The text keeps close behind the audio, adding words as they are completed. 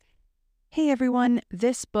Hey everyone,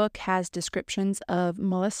 this book has descriptions of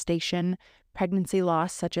molestation, pregnancy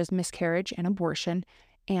loss such as miscarriage and abortion,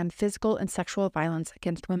 and physical and sexual violence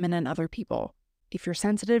against women and other people. If you're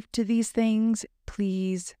sensitive to these things,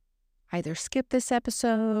 please either skip this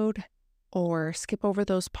episode or skip over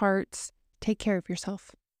those parts. Take care of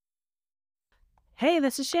yourself. Hey,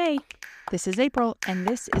 this is Shay, This is April, and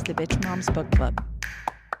this is the Bitch Moms Book Club.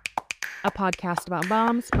 a podcast about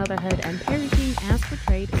moms, motherhood, and parenting as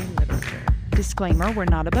portrayed in literature. Disclaimer, we're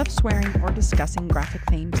not above swearing or discussing graphic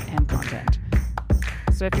themes and content.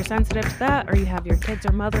 So if you're sensitive to that, or you have your kids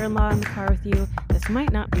or mother-in-law in the car with you, this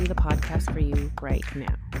might not be the podcast for you right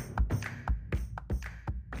now.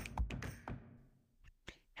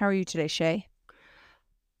 How are you today, Shay?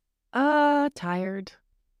 Tired.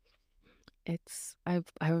 I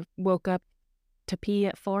woke up to pee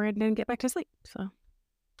at 4 and didn't get back to sleep, so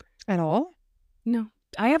At all? no.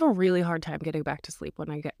 I have a really hard time getting back to sleep when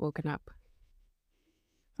I get woken up.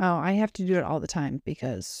 Oh, I have to do it all the time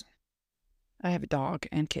because I have a dog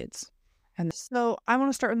and kids. And so I want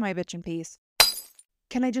to start with my bitch and piece.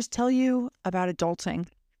 Can I just tell you about adulting?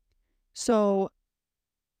 So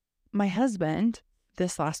my husband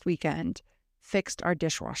this last weekend fixed our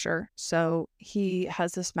dishwasher. So he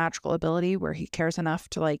has this magical ability where he cares enough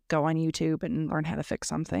to like go on YouTube and learn how to fix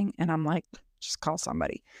something. And I'm like, just call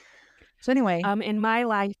somebody. So anyway, In my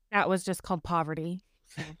life, that was just called poverty.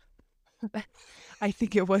 So. I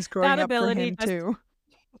think it was growing That up for ability him just- too.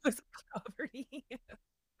 was poverty.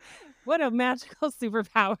 What a magical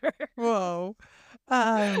superpower. Whoa.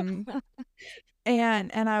 And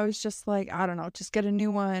I was just like, I don't know, just get a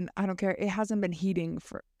new one. I don't care. It hasn't been heating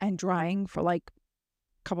and drying for like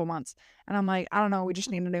a couple months. And I'm like, I don't know, we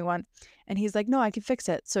just need a new one. And he's like, no, I can fix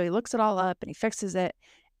it. So he looks it all up and he fixes it.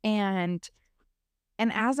 And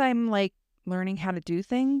as I'm like learning how to do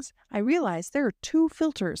things, I realized there are 2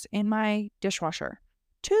 filters in my dishwasher.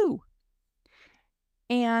 2.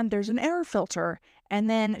 And there's an air filter. And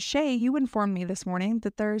then, Shay, you informed me this morning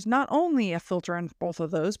that there's not only a filter in both of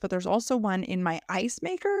those, but there's also one in my ice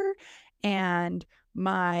maker and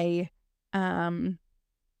my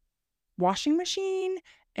washing machine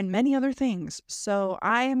and many other things. So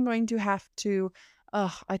I am going to have to, I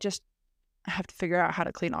have to figure out how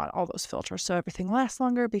to clean out all those filters so everything lasts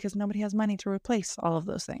longer because nobody has money to replace all of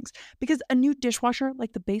those things. Because a new dishwasher,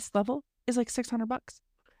 like the base level, is like $600.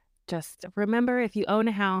 Just remember, if you own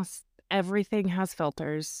a house, everything has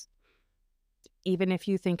filters, even if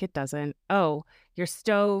you think it doesn't. Oh, your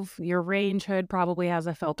stove, your range hood probably has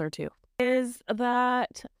a filter too. Is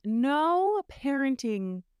that no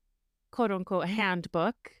parenting, quote unquote,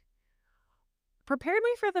 handbook prepared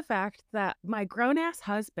me for the fact that my grown-ass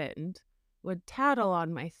husband would tattle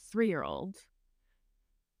on my 3-year-old.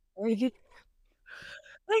 Like,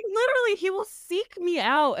 literally, he will seek me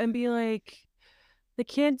out and be like, the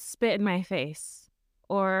kid spit in my face,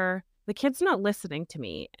 or the kid's not listening to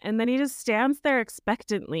me. And then he just stands there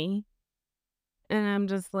expectantly. And I'm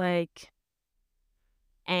just like,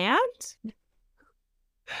 and?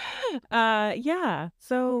 Yeah.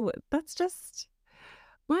 So that's just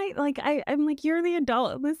I'm like, you're the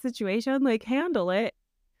adult in this situation, like, handle it.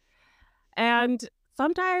 And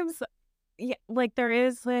sometimes, yeah, like there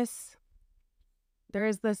is this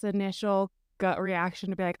initial gut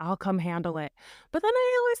reaction to be like, I'll come handle it. But then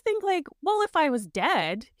I always think like, well, if I was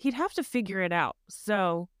dead, he'd have to figure it out.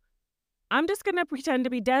 So I'm just going to pretend to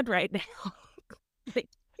be dead right now. Like,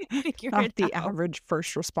 figure Not it the out. average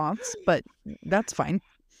first response, but that's fine.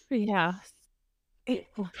 Yeah. I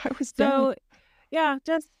was So dead. yeah,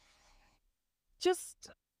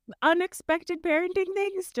 just unexpected parenting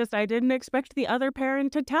things. Just I didn't expect the other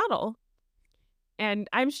parent to tattle. And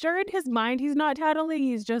I'm sure in his mind he's not tattling,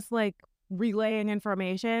 he's just like relaying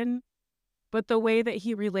information. But the way that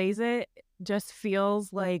he relays it just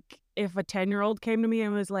feels like if a 10-year-old came to me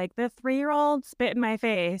and was like, the 3-year-old spit in my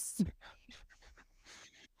face.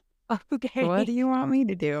 Okay. What do you want me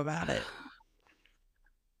to do about it?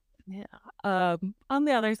 Yeah. On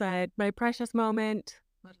the other side, my precious moment.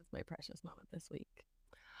 What is my precious moment this week?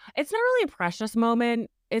 It's not really a precious moment.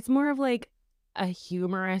 It's more of like a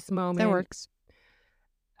humorous moment. That works.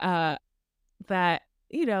 That,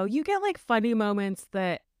 you get like funny moments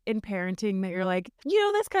that in parenting that you're like,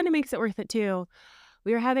 this kind of makes it worth it too.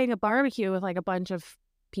 We were having a barbecue with like a bunch of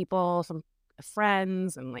people, some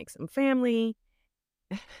friends and like some family.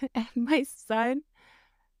 And my son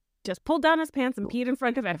just pulled down his pants and peed in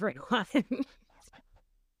front of everyone.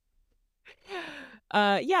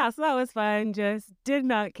 Yeah, so that was fun. Just did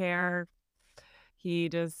not care. He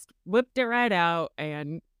just whipped it right out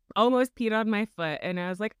and almost peed on my foot. And I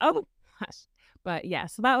was like, oh gosh. But yeah,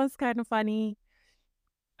 so that was kind of funny.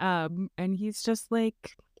 And he's just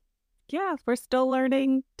like, yeah, we're still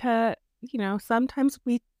learning to, sometimes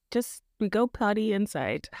we go potty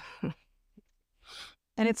inside.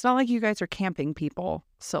 And it's not like you guys are camping people.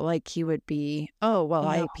 So like he would be, oh, well, No,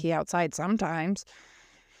 I pee outside sometimes.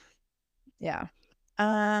 Yeah.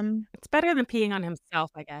 it's better than peeing on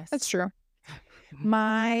himself, I That's guess. true.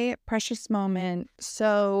 My precious moment.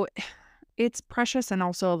 So it's precious and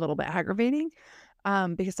also a little bit aggravating.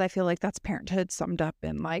 Because I feel like that's parenthood summed up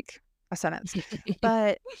in like a sentence.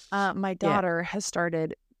 But my Yeah. daughter has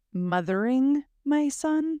started mothering my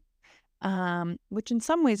son, which in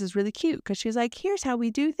some ways is really cute because she's like, here's how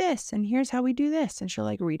we do this and here's how we do this. And she'll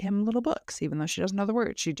like read him little books, even though she doesn't know the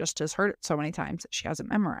words. She just has heard it so many times that she hasn't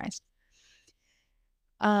memorized.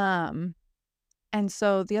 Um, and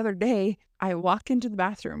so the other day I walk into the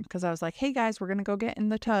bathroom because I was like, hey guys, we're gonna go get in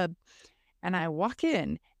the tub. And I walk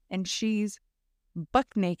in and she's buck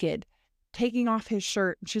naked, taking off his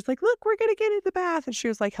shirt. And she's like, look, we're going to get in the bath. And she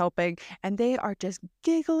was like helping. And they are just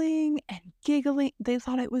giggling and giggling. They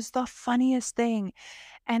thought it was the funniest thing.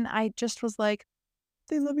 And I just was like,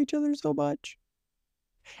 they love each other so much.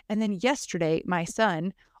 And then yesterday, my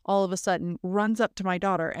son all of a sudden runs up to my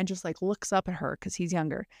daughter and just like looks up at her because he's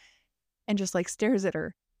younger and just like stares at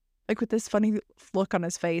her, like with this funny look on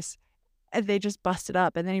his face. And they just busted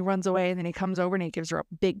up. And then he runs away. And then he comes over and he gives her a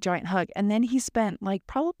big giant hug. And then he spent like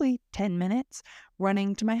probably 10 minutes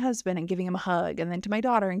running to my husband and giving him a hug. And then to my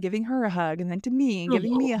daughter and giving her a hug. And then to me and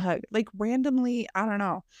giving me a hug. Like randomly, I don't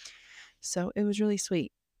know. So it was really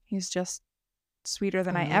sweet. He's just sweeter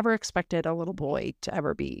than I Uh, ever expected a little boy to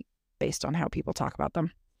ever be based on how people talk about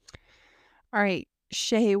them. All right.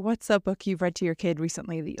 Shay, what's a book you've read to your kid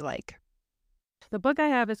recently that you like? the book I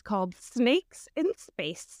have is called Snakes in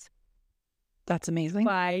Space That's amazing.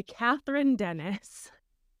 by Catherine Dennis.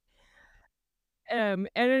 And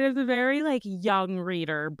it is a very like young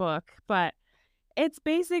reader book, but it's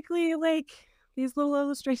basically like these little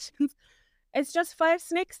illustrations. It's just 5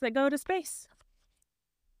 snakes that go to space.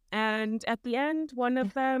 And at the end, one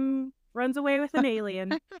of them runs away with an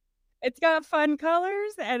alien. It's got fun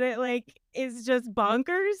colors and it like is just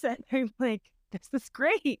bonkers. And I'm like, this is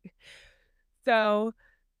great. So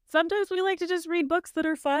sometimes we like to just read books that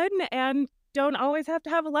are fun and don't always have to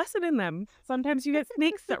have a lesson in them. Sometimes you get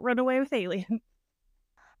snakes that run away with aliens.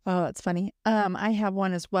 Oh, that's funny. I have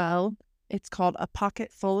one as well. It's called A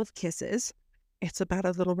Pocket Full of Kisses. It's about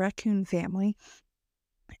a little raccoon family.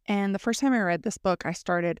 And the first time I read this book, I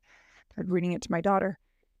started reading it to my daughter.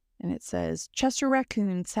 And it says, Chester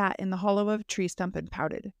Raccoon sat in the hollow of a tree stump and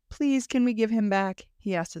pouted. Please, can we give him back?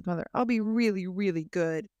 He asked his mother. I'll be really, really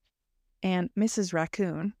good. And Mrs.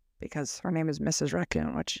 Raccoon, because her name is Mrs.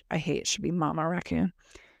 Raccoon, which I hate, it should be Mama Raccoon,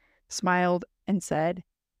 smiled and said,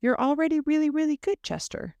 You're already really, really good,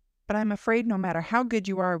 Chester. But I'm afraid no matter how good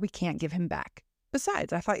you are, we can't give him back.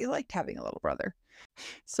 Besides, I thought you liked having a little brother.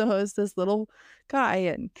 So it's this little guy,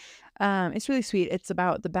 and it's really sweet. It's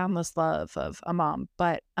about the boundless love of a mom.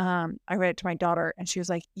 But I read it to my daughter, and she was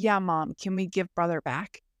like, yeah, Mom, can we give brother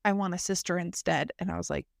back? I want a sister instead. And I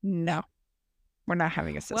was like, no, we're not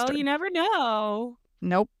having a sister. Well, you never know.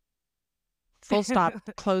 Nope. Full stop.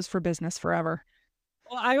 Closed for business forever.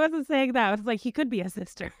 Well, I wasn't saying that. I was like, he could be a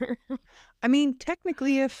sister. I mean,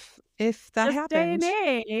 technically, if that This day and happens,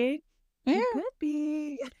 age, yeah. he could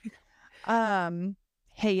be.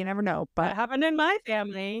 Hey, you never know, That but happened in my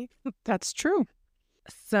family. that's true.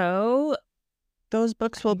 So Those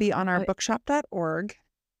books will be on our Uh, bookshop.org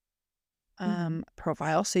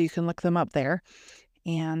profile, so you can look them up there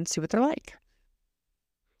and see what they're like.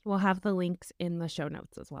 we'll have the links in the show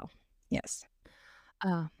notes as well. Yes.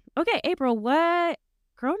 Okay, April, what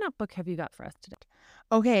grown-up book have you got for us today?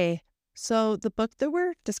 Okay, so the book that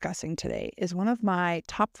we're discussing today is one of my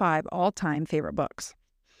top 5 all-time favorite books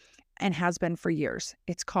and has been for years.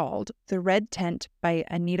 It's called The Red Tent by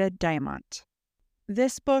Anita Diamant.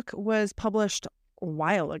 This book was published a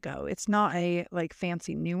while ago. It's not a like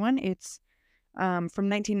fancy new one. It's from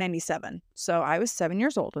 1997. So I was 7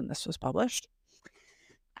 years old when this was published.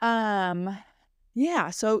 Yeah,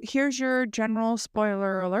 so here's your general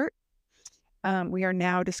spoiler alert. We are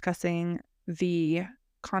now discussing the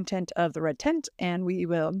content of The Red Tent, and we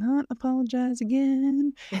will not apologize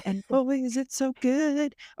again. And boy, is it so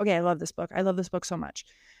good. Okay, I love this book. I love this book so much.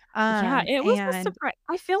 Yeah, it was a And surprise.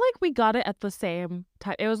 I feel like we got it at the same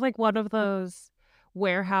time. It was like one of those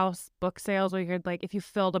warehouse book sales where you could like, if you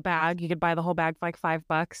filled a bag, you could buy the whole bag for like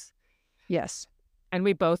 $5. yes. And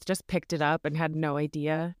we both just picked it up and had no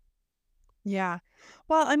idea. Yeah.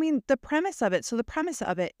 Well, I mean, the premise of it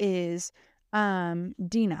is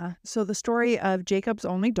Dinah. So the story of Jacob's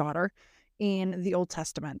only daughter in the Old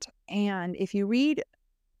Testament. And if you read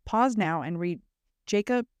pause now and read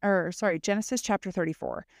Genesis chapter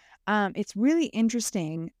 34. It's really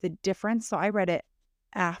interesting, the difference. So I read it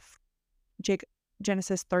after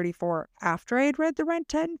Genesis 34 after I had read The Red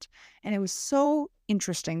Tent, and it was so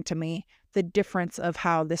interesting to me, the difference of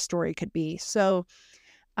how this story could be. So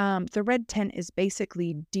The Red Tent is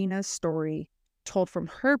basically Dina's story told from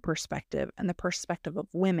her perspective and the perspective of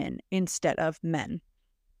women instead of men.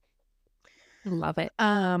 Love it.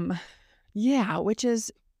 Yeah, which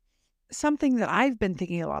is something that I've been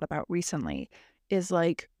thinking a lot about recently, is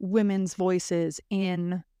like women's voices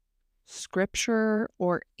in scripture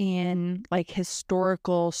or in like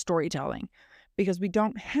historical storytelling, because we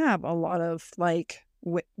don't have a lot of like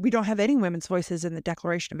we don't have any women's voices in the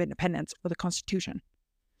Declaration of Independence or the Constitution.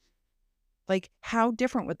 Like, how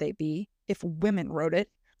different would they be if women wrote it,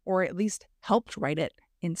 or at least helped write it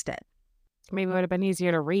instead? Maybe it would have been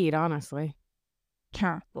easier to read, honestly.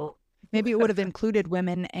 Yeah. Well, maybe it would have included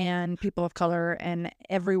women and people of color and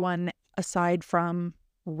everyone aside from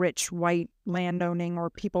rich white landowning or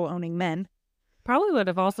people owning men. Probably would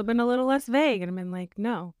have also been a little less vague and been like,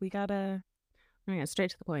 no, we're gonna get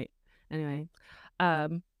straight to the point. Anyway,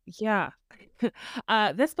 yeah.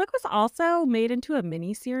 This book was also made into a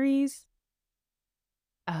mini series,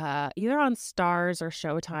 either on Stars or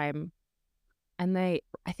Showtime. And I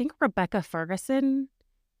think Rebecca Ferguson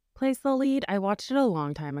plays the lead. I watched it a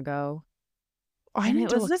long time ago. Oh, I And need it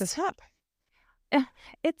to was look this this up.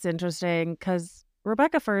 It's interesting because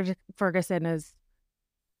Rebecca Ferguson is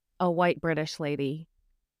a white British lady,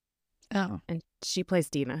 Oh, and she plays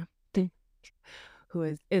Dina, who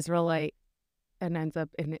is Israelite and ends up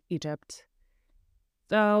in Egypt.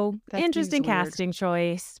 So that seems interesting weird. casting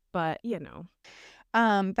choice, but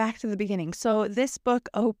Back to the beginning. So this book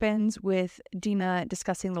opens with Dina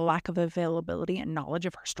discussing the lack of availability and knowledge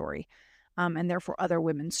of her story, and therefore other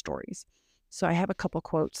women's stories. So I have a couple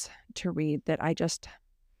quotes to read that I just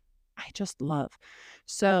love.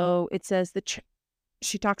 So it says that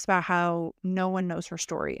she talks about how no one knows her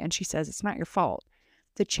story, and she says it's not your fault.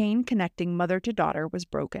 The chain connecting mother to daughter was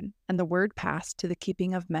broken, and the word passed to the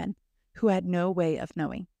keeping of men who had no way of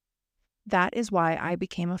knowing. That is why I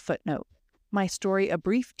became a footnote. My story a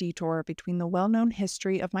brief detour between the well-known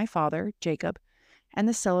history of my father, Jacob, and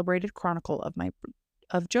the celebrated chronicle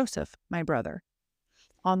of Joseph, my brother.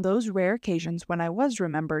 On those rare occasions when I was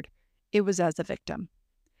remembered, it was as a victim.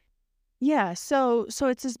 Yeah, so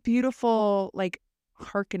it's this beautiful, like,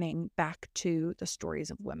 hearkening back to the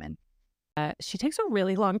stories of women. she takes a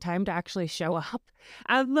really long time to actually show up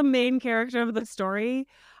as the main character of the story.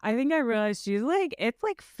 I think I realized it's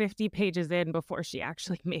like 50 pages in before she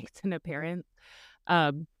actually makes an appearance,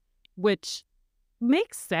 which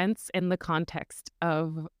makes sense in the context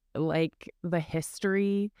of like the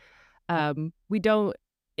history. We don't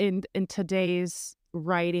in today's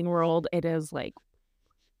writing world, it is like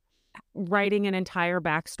writing an entire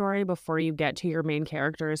backstory before you get to your main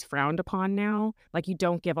character is frowned upon now. Like, you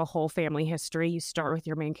don't give a whole family history. You start with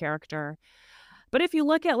your main character. But if you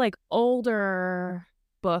look at like older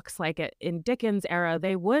books, like in Dickens' era,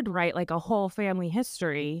 they would write like a whole family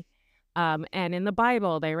history. And in the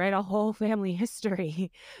Bible, they write a whole family history.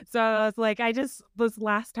 So it's like, this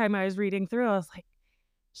last time I was reading through, I was like,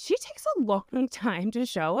 she takes a long time to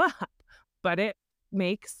show up, but it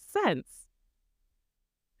makes sense.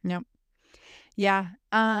 Yep. Yeah.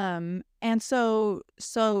 And so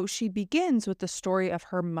she begins with the story of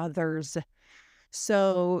her mother's.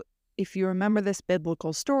 So if you remember this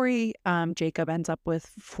biblical story, Jacob ends up with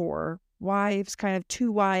 4 wives, kind of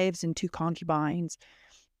 2 wives and 2 concubines.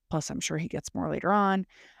 Plus, I'm sure he gets more later on.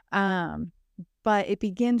 But it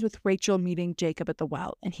begins with Rachel meeting Jacob at the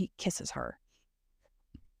well, and he kisses her.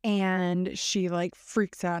 And she like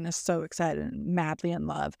freaks out and is so excited and madly in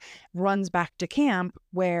love, runs back to camp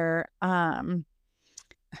where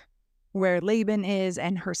Laban is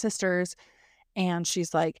and her sisters. And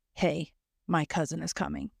she's like, hey, my cousin is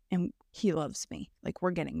coming and he loves me. Like, we're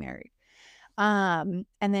getting married. And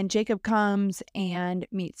then Jacob comes and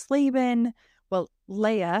meets Laban. Well,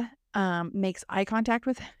 Leah makes eye contact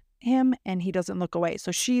with him and he doesn't look away.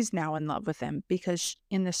 So she's now in love with him because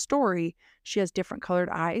in the story, she has different colored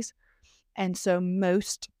eyes. And so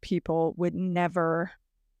most people would never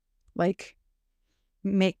like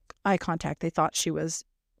make eye contact. They thought she was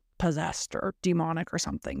possessed or demonic or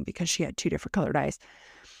something because she had 2 different colored eyes.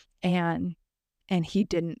 And he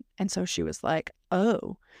didn't. And so she was like,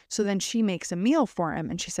 oh. So then she makes a meal for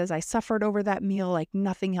him and she says, I suffered over that meal like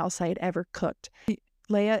nothing else I had ever cooked.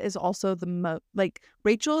 Leah is also the most, like,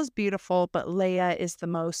 Rachel is beautiful, but Leah is the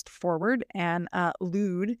most forward, and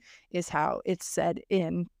lewd is how it's said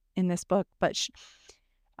in this book. But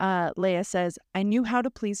Leah says, I knew how to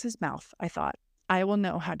please his mouth, I thought. I will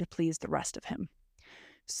know how to please the rest of him.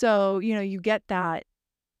 So, you get that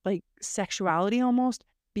like sexuality almost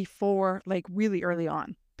before, like really early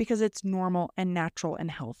on, because it's normal and natural and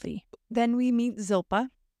healthy. Then we meet Zilpah.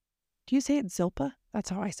 Do you say it Zilpah? That's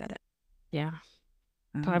how I said it. Yeah.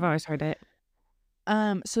 I've always heard it.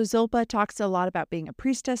 So Zilpah talks a lot about being a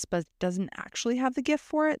priestess, but doesn't actually have the gift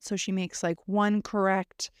for it. So she makes like one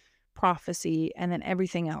correct prophecy, and then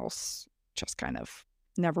everything else just kind of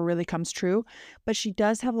never really comes true. But she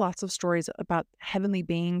does have lots of stories about heavenly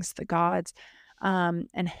beings, the gods,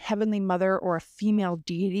 and Heavenly Mother or a female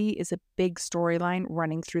deity is a big storyline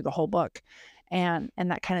running through the whole book. And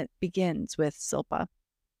that kind of begins with Zilpah.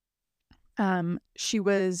 She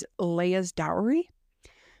was Leah's dowry.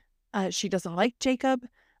 She doesn't like Jacob,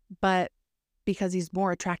 but because he's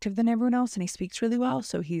more attractive than everyone else and he speaks really well,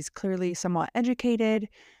 so he's clearly somewhat educated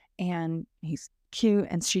and he's cute,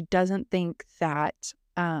 and she doesn't think that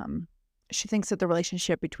she thinks that the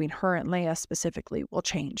relationship between her and Leah specifically will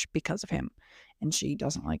change because of him, and she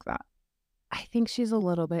doesn't like that. I think she's a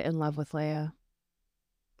little bit in love with Leia.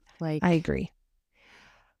 Like, I agree.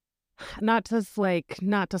 not to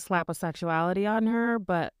slap a sexuality on her,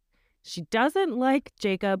 but she doesn't like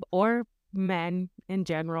Jacob or men in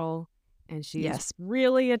general, and she's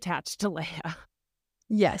really attached to Leia.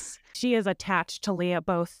 Yes. She is attached to Leia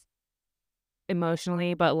both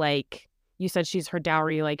emotionally, but like you said, she's her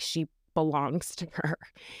dowry, like she belongs to her.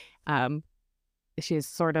 She's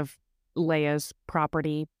sort of Leia's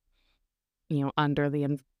property, under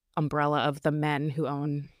the umbrella of the men who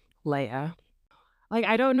own Leia. Like,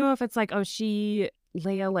 I don't know if it's like, Leia,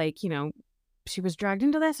 like, she was dragged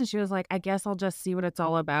into this and she was like, I guess I'll just see what it's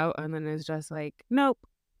all about. And then it's just like, nope.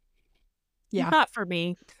 Yeah. Not for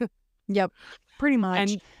me. Yep. Pretty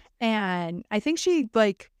much. And I think she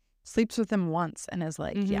like sleeps with him once and is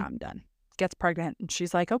like, yeah, I'm done. Gets pregnant. And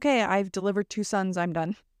she's like, okay, I've delivered 2 sons. I'm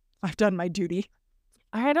done. I've done my duty.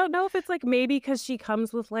 I don't know if it's like maybe because she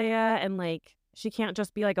comes with Leia and like she can't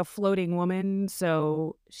just be like a floating woman.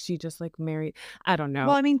 So she just like married. I don't know.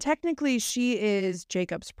 Well, I mean, technically she is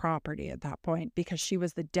Jacob's property at that point because she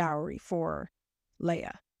was the dowry for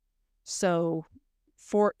Leia. So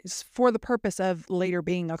for the purpose of later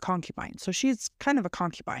being a concubine. So she's kind of a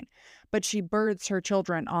concubine, but she births her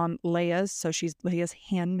children on Leia's. So she's Leia's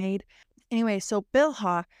handmaid. Anyway, so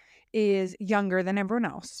Bilhah is younger than everyone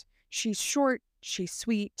else. She's short, she's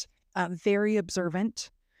sweet, very observant,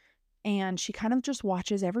 and she kind of just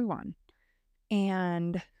watches everyone.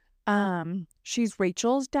 And she's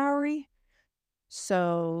Rachel's dowry.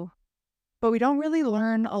 So, but we don't really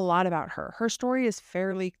learn a lot about her. Her story is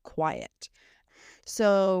fairly quiet.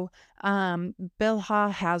 So,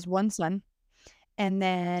 Bilhah has 1 son, and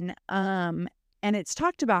then, and it's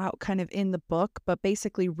talked about kind of in the book, but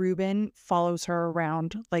basically Reuben follows her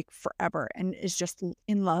around like forever and is just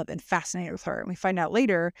in love and fascinated with her. And we find out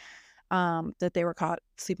later, that they were caught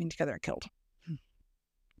sleeping together and killed.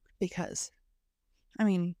 Because, I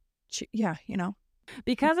mean,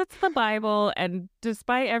 because it's the Bible, and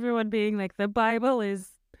despite everyone being like, the Bible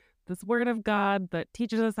is this word of God that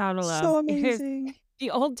teaches us how to love. So amazing.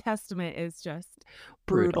 The Old Testament is just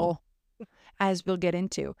brutal, as we'll get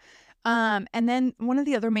into. And then one of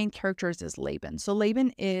the other main characters is Laban. So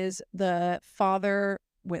Laban is the father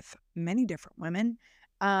with many different women,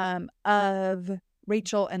 of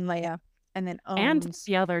Rachel and Leah, and then owns... And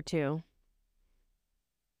the other 2.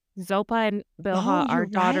 Zilpah and Bilhah are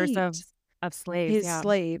daughters of slaves. His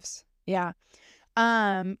slaves. Yeah.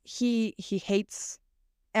 He hates...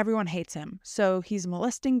 Everyone hates him. So he's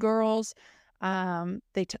molesting girls.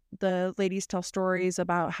 The ladies tell stories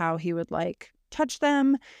about how he would like touch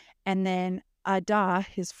them, and then Ada,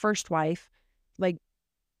 his first wife, like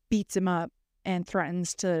beats him up and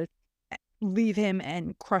threatens to leave him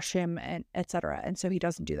and crush him and etc. And so he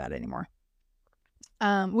doesn't do that anymore.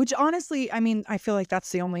 Which honestly, I mean, I feel like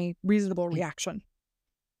that's the only reasonable reaction.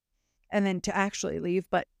 And then to actually leave,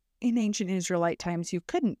 but in ancient Israelite times you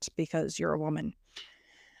couldn't because you're a woman.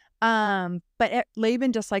 But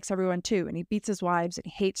Laban dislikes everyone too, and he beats his wives, and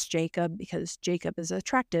he hates Jacob because Jacob is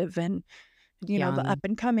attractive and young, the up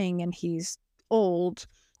and coming, and he's old.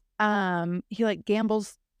 He like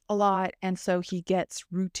gambles a lot, and so he gets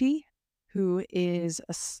Ruti, who is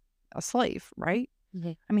a slave, right?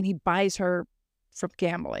 I mean, he buys her from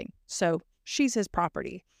gambling, so she's his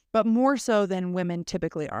property, but more so than women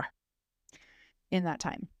typically are in that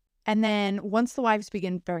time. And then once the wives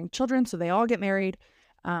begin bearing children, so they all get married.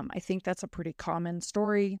 I think that's a pretty common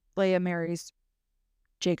story. Leah marries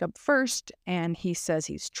Jacob first, and he says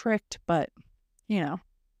he's tricked, but,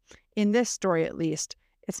 in this story at least,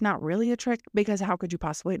 it's not really a trick because how could you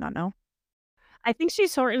possibly not know? I think she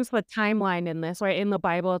shortens the timeline in this, right? In the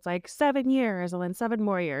Bible, it's like 7 years and then 7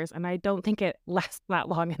 more years, and I don't think it lasts that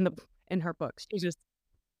long in her books. She just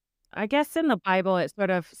I guess in the Bible, it sort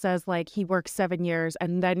of says, like, he works 7 years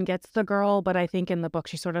and then gets the girl, but I think in the book,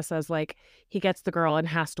 she sort of says, like, he gets the girl and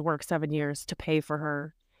has to work 7 years to pay for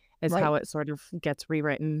her, is Right. how it sort of gets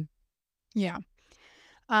rewritten. Yeah.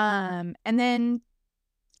 And then,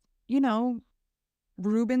 you know,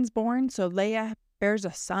 Reuben's born, so Leah bears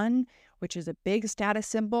a son, which is a big status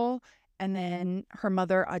symbol. And then her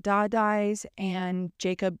mother Adah dies, and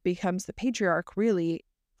Jacob becomes the patriarch, really,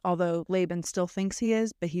 although Laban still thinks he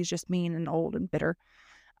is, but he's just mean and old and bitter.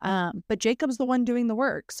 But Jacob's the one doing the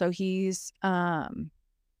work. So he is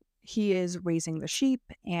raising the sheep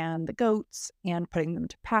and the goats and putting them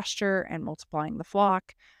to pasture and multiplying the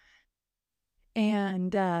flock.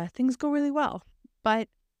 And things go really well. But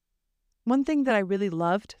one thing that I really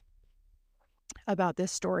loved about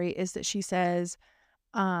this story is that she says,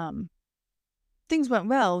 um, things went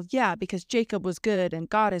well, yeah, because Jacob was good and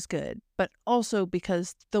God is good, but also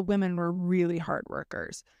because the women were really hard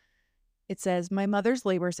workers. It says, my mother's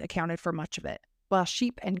labors accounted for much of it, while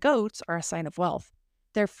sheep and goats are a sign of wealth.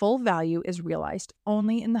 Their full value is realized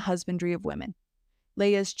only in the husbandry of women.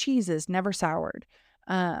 Leah's cheeses never soured.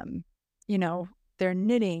 Um, you know, their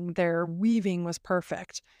knitting, their weaving was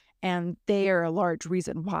perfect, and they are a large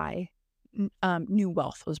reason why new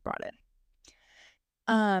wealth was brought in.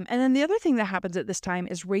 And then the other thing that happens at this time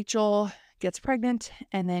is Rachel gets pregnant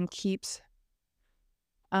and then keeps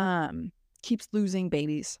losing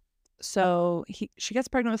babies. So she gets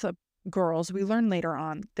pregnant with girls. We learn later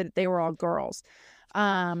on that they were all girls.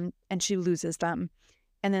 And she loses them.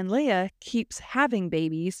 And then Leah keeps having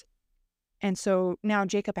babies. And so now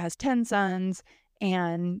Jacob has 10 sons,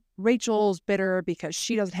 and Rachel's bitter because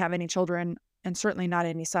she doesn't have any children and certainly not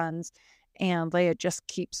any sons. And Leah just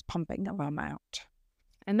keeps pumping them out.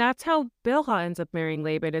 And that's how Bilhah ends up marrying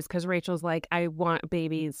Laban, is because Rachel's like, "I want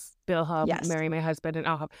babies, Bilhah, Yes, marry my husband and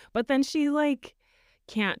I'll have," but then she, like,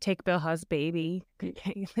 can't take Bilhah's baby. Like,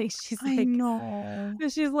 I know.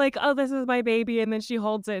 she's like, "Oh, this is my baby," and then she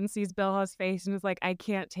holds it and sees Bilhah's face and is like, "I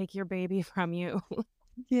can't take your baby from you."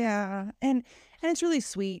 Yeah. And it's really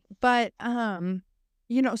sweet. But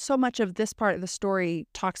so much of this part of the story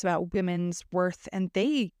talks about women's worth, and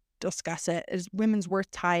they discuss it as women's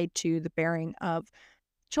worth tied to the bearing of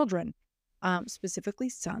children, specifically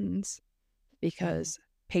sons, because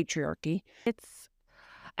patriarchy. It's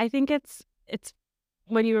I think it's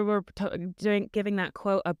when you were giving that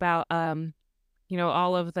quote about,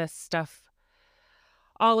 all of this stuff,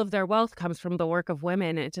 all of their wealth comes from the work of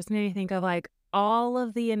women. It just made me think of, like, all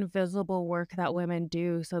of the invisible work that women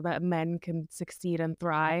do so that men can succeed and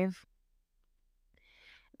thrive.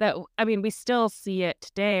 That I mean, we still see it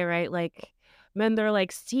today, right? Like, men, they're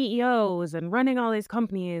like CEOs and running all these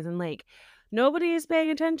companies, and like nobody's paying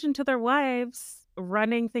attention to their wives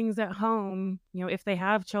running things at home, if they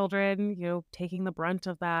have children, taking the brunt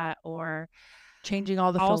of that, or Changing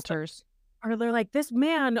all the also, filters. or they're like, this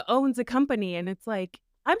man owns a company, and it's like,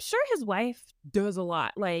 I'm sure his wife does a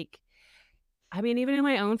lot. Like, I mean, even in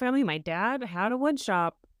my own family, my dad had a wood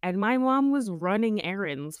shop and my mom was running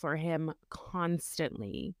errands for him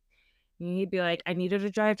constantly. He'd be like, I needed to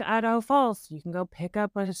drive to Idaho Falls. You can go pick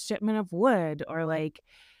up a shipment of wood, or like,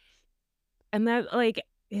 and that, like,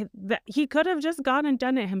 he could have just gone and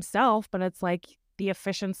done it himself, but it's like the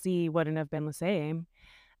efficiency wouldn't have been the same.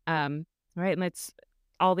 Right. And it's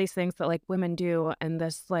all these things that like women do, and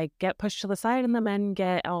this like get pushed to the side, and the men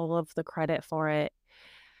get all of the credit for it.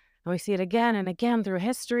 And we see it again and again through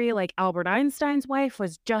history. Like Albert Einstein's wife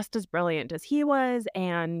was just as brilliant as he was,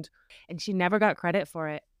 and she never got credit for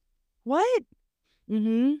it. What?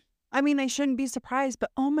 Mhm. I mean, I shouldn't be surprised,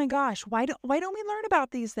 but oh my gosh, why don't we learn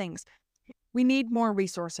about these things? We need more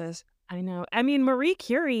resources. I know. I mean, Marie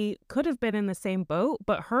Curie could have been in the same boat,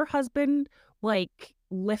 but her husband, like,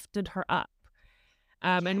 lifted her up,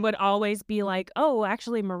 and would always be like, "Oh,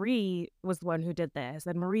 actually, Marie was the one who did this,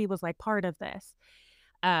 and Marie was, like, part of this."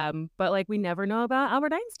 But, like, we never know about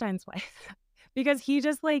Albert Einstein's wife because he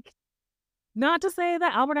just, like, not to say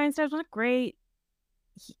that Albert Einstein was not great.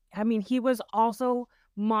 I mean, he was also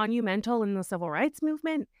monumental in the civil rights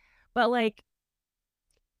movement, but, like,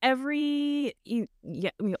 yeah,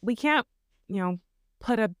 we can't, you know,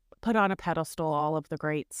 put on a pedestal all of the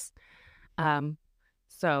greats. Um,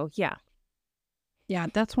 so yeah. Yeah,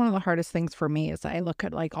 that's one of the hardest things for me is I look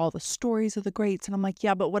at like all the stories of the greats and I'm like,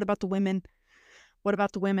 yeah, but what about the women? What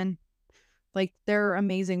about the women? Like, they're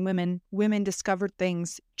amazing women. Women discovered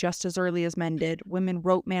things just as early as men did. Women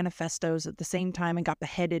wrote manifestos at the same time and got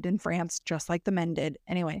beheaded in France, just like the men did.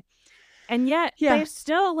 Anyway, And yet yeah. they're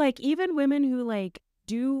still like, even women who like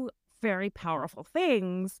do very powerful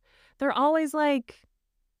things, they're always like,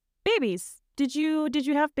 babies. Did you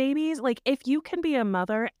have babies? Like, if you can be a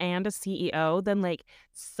mother and a CEO, then like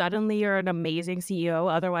suddenly you're an amazing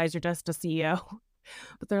CEO. Otherwise, you're just a CEO.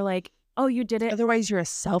 But they're like, oh, you did it. Otherwise, you're a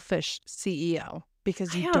selfish CEO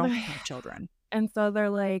because you I know. don't have children. And so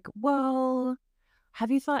they're like, well,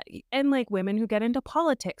 have you thought? And like women who get into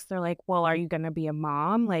politics, they're like, well, are you going to be a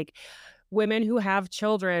mom? Like, women who have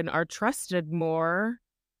children are trusted more,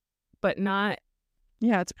 but not.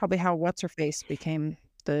 Yeah, it's probably how What's-Her-Face became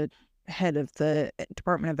the head of the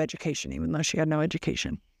Department of Education, even though she had no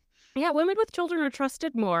education. Yeah, women with children are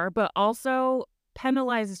trusted more, but also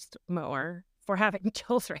penalized more for having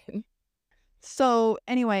children. So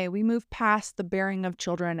anyway, we move past the bearing of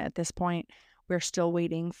children at this point. We're still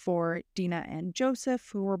waiting for Dinah and Joseph,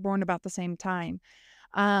 who were born about the same time.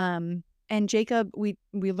 And Jacob, we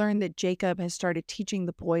learned that Jacob has started teaching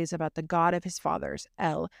the boys about the God of his fathers,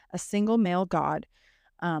 El, a single male God.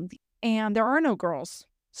 And there are no girls.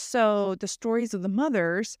 So the stories of the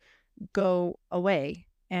mothers go away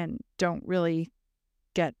and don't really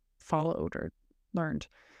get followed or learned.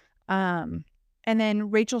 And then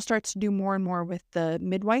Rachel starts to do more and more with the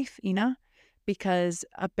midwife, Ina, because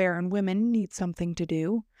barren women need something to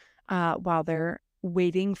do while they're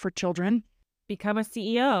waiting for children. Become a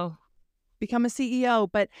CEO. Become a CEO,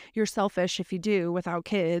 but you're selfish if you do without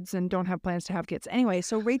kids and don't have plans to have kids. Anyway,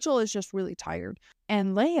 so Rachel is just really tired.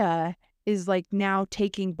 And Leah is like now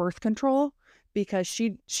taking birth control because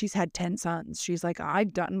she's had 10 sons. She's like,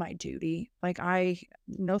 I've done my duty. Like,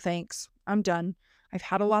 no thanks. I'm done. I've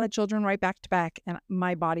had a lot of children right back to back and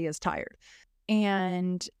my body is tired.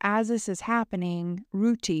 And as this is happening,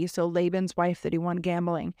 Ruti, so Laban's wife that he won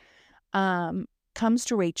gambling, comes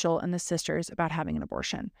to Rachel and the sisters about having an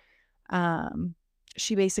abortion.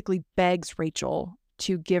 She basically begs Rachel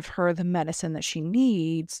to give her the medicine that she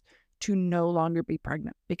needs to no longer be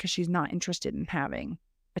pregnant because she's not interested in having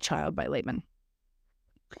a child by Laban.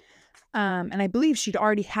 And I believe she'd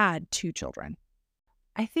already had 2 children.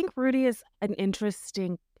 I think Ruti is an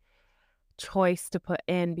interesting choice to put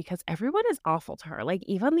in because everyone is awful to her. Like,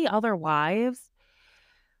 even the other wives,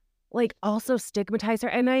 like, also stigmatize her.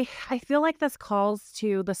 And I feel like this calls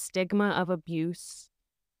to the stigma of abuse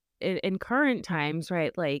in current times,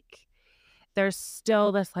 right? Like, there's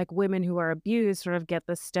still this, like, women who are abused sort of get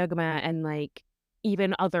the stigma, and, like,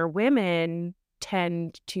 even other women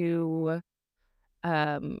tend to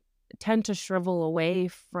shrivel away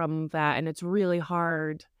from that, and it's really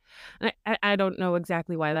hard. And I don't know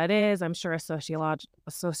exactly why that is. I'm sure a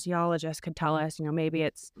sociologist could tell us, maybe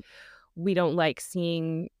it's we don't like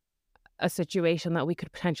seeing a situation that we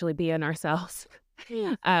could potentially be in ourselves.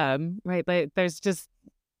 Right. But there's just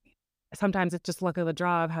sometimes it's just luck of the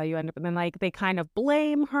draw of how you end up. And then like they kind of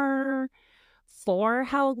blame her for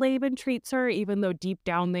how Laban treats her, even though deep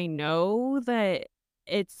down they know that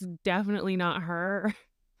it's definitely not her.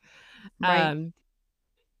 Right.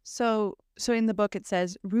 So in the book it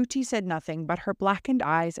says, Ruti said nothing, but her blackened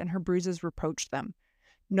eyes and her bruises reproached them.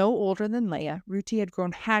 No older than Leah, Ruti had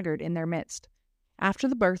grown haggard in their midst. After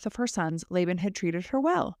the birth of her sons, Laban had treated her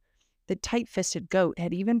well. The tight-fisted goat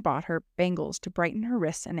had even bought her bangles to brighten her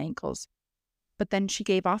wrists and ankles. But then she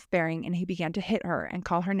gave off bearing, and he began to hit her and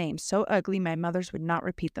call her names so ugly my mothers would not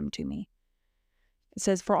repeat them to me. It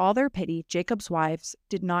says, for all their pity, Jacob's wives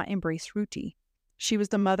did not embrace Ruti. She was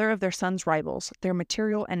the mother of their sons' rivals, their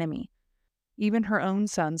material enemy. Even her own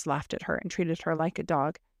sons laughed at her and treated her like a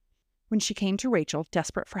dog. When she came to Rachel,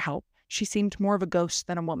 desperate for help, she seemed more of a ghost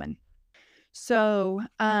than a woman. So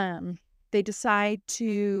they decide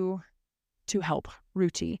to help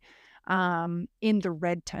Ruti in the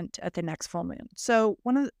red tent at the next full moon. So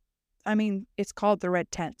it's called the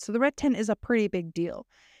red tent. So the red tent is a pretty big deal.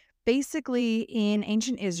 Basically, in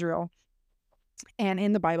ancient Israel and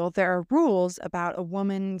in the Bible, there are rules about a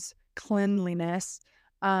woman's cleanliness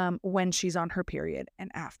when she's on her period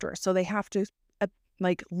and after. So they have to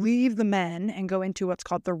leave the men and go into what's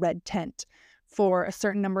called the red tent for a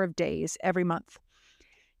certain number of days every month.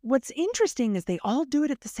 What's interesting is they all do it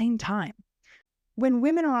at the same time. When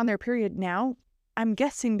women are on their period now, I'm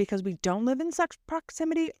guessing because we don't live in such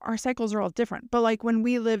proximity, our cycles are all different. But like when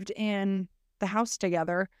we lived in the house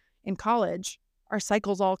together in college, our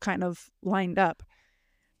cycles all kind of lined up.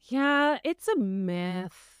 Yeah, it's a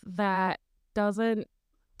myth that doesn't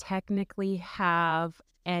technically have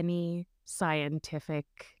any scientific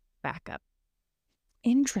backup.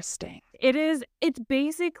 Interesting. It's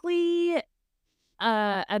basically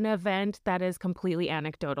an event that is completely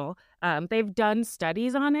anecdotal. They've done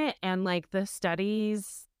studies on it, and like the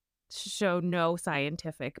studies show no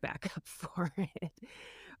scientific backup for it.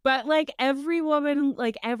 But like every woman,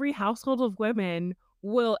 like every household of women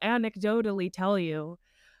will anecdotally tell you.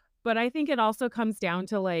 But I think it also comes down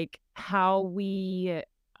to like how we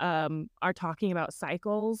are talking about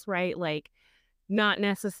cycles, right? Like not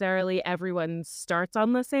necessarily everyone starts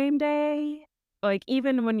on the same day, like,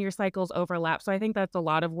 even when your cycles overlap. So I think that's a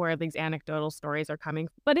lot of where these anecdotal stories are coming.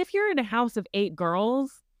 But if you're in a house of 8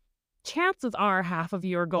 girls, chances are half of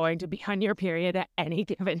you are going to be on your period at any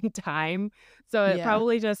given time. So it Yeah.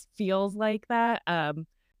 probably just feels like that.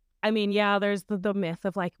 I mean, yeah, there's the myth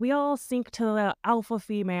of like we all sync to the alpha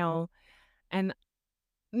female, and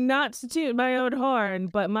not to toot my own horn,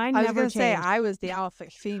 but mine I was never gonna say changed. I was the alpha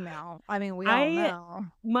female. I mean, we all I know.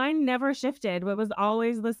 Mine never shifted, but was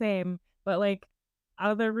always the same. But like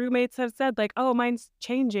other roommates have said, like, "Oh, mine's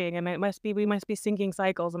changing, and it must be we must be syncing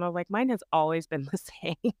cycles." And I was like, "Mine has always been the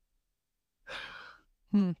same."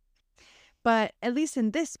 Hmm. But at least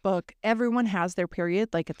in this book, everyone has their period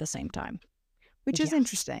like at the same time, which is Yes,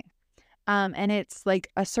 interesting. And it's like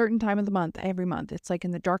a certain time of the month every month. It's like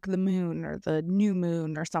in the dark of the moon or the new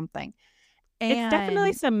moon or something. it's definitely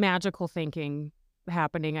And some magical thinking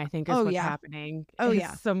happening. I think is oh what's yeah, happening. oh It's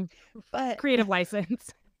yeah. some But creative license.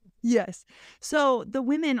 yes. So the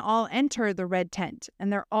women all enter the red tent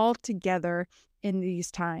and they're all together in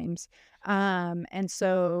these times. And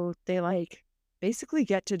so they like basically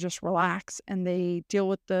get to just relax and they deal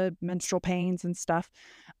with the menstrual pains and stuff.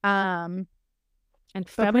 Um, And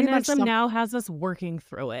but pretty much feminism now has us working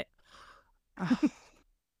through it. ugh,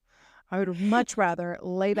 I would much rather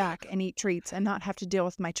lay back and eat treats and not have to deal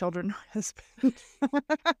with my children or husband.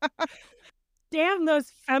 Damn those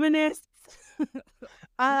feminists.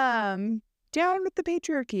 Um, down with the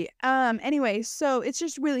patriarchy. Anyway, so it's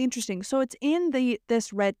just really interesting. So it's in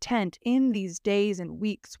this red tent in these days and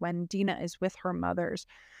weeks when Dina is with her mothers.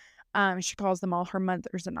 She calls them all her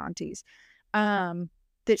mothers and aunties.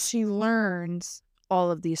 That she learns all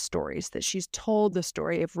of these stories, that she's told the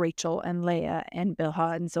story of Rachel and Leah and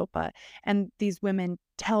Bilhah and Zilpah, and these women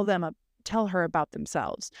tell her about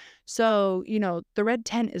themselves. So, the red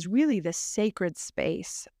tent is really this sacred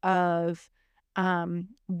space of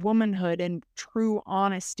womanhood and true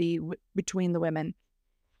honesty between the women.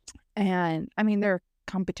 And I mean, there are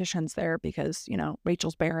competitions there because,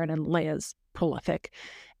 Rachel's barren and Leah's prolific.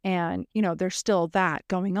 And, there's still that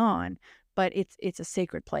going on, but it's a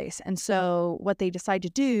sacred place. And so what they decide to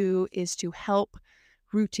do is to help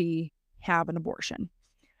Ruti have an abortion.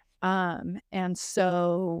 And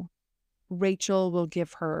so Rachel will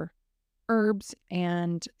give her herbs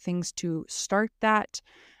and things to start that.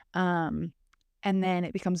 Um, and then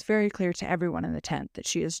it becomes very clear to everyone in the tent that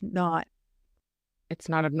she is not, It's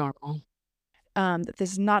not abnormal. that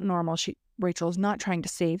this is not normal. Rachel is not trying to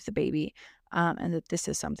save the baby, and that this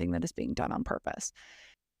is something that is being done on purpose.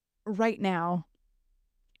 Right now,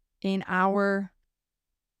 in our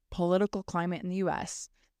political climate in the US,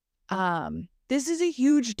 this is a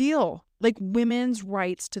huge deal. Like women's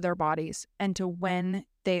rights to their bodies and to when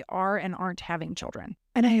they are and aren't having children.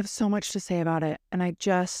 And I have so much to say about it. And I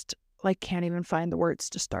just can't even find the words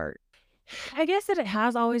to start. I guess that it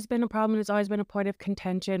has always been a problem. It's always been a point of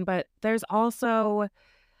contention, but there's also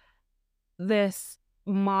this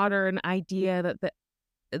modern idea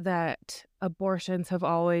that abortions have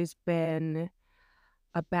always been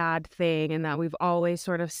a bad thing and that we've always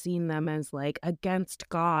sort of seen them as like against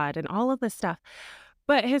God and all of this stuff.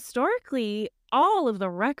 But historically, all of the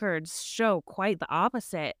records show quite the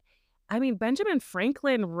opposite. I mean, Benjamin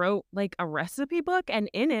Franklin wrote like a recipe book, and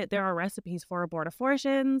in it, there are recipes for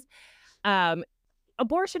abortions. Um,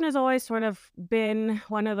 Abortion has always sort of been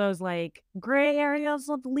one of those like gray areas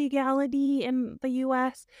of legality in the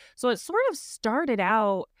US. So it sort of started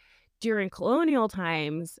out during colonial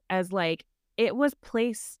times as like it was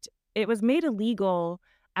made illegal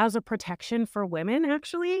as a protection for women,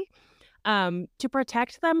 actually, to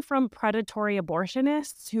protect them from predatory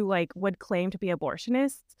abortionists who like would claim to be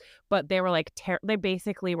abortionists, but they were like they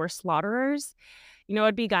basically were slaughterers.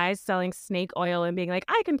 It'd be guys selling snake oil and being like,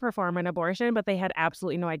 I can perform an abortion, but they had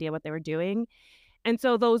absolutely no idea what they were doing. And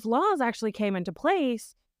so those laws actually came into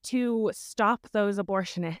place to stop those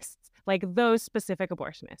abortionists, like those specific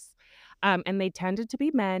abortionists. And they tended to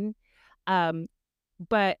be men. Um,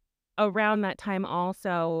 but around that time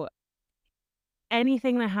also,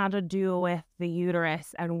 anything that had to do with the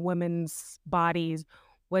uterus and women's bodies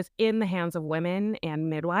was in the hands of women and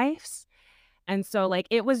midwives. And so, like,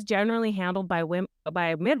 it was generally handled by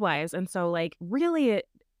midwives. And so, like, really,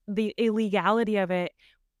 the illegality of it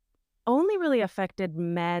only really affected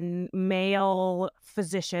male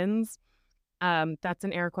physicians. That's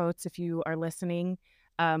in air quotes if you are listening,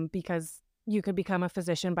 because you could become a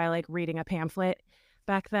physician by like reading a pamphlet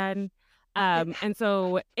back then. And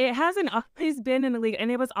so it hasn't always been an illegal,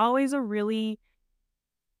 and it was always a really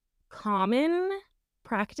common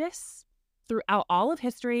practice throughout all of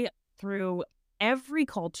history, through every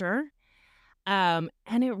culture. And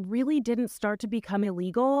it really didn't start to become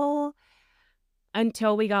illegal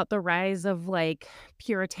until we got the rise of like The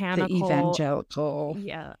puritanical, evangelical.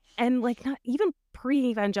 yeah, and like not even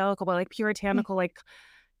pre-evangelical, but like puritanical, like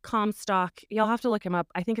Comstock. You'll have to look him up.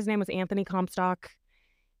 I think his name was Anthony Comstock,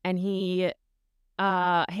 and he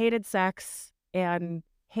hated sex and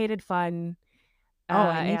hated fun. Oh,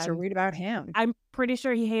 I need to And read about him. I'm pretty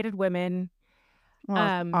sure he hated women. Well,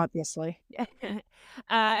 Um, obviously.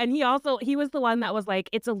 and he was the one that was like,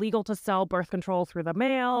 it's illegal to sell birth control through the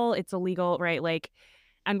mail. It's illegal, right? Like,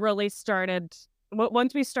 and really started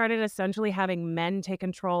once we started essentially having men take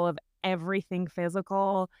control of everything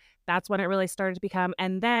physical. That's when it really started to become.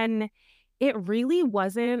 And then it really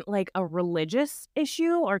wasn't like a religious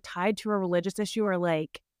issue or tied to a religious issue or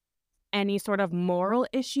like any sort of moral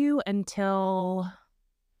issue until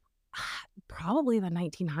probably the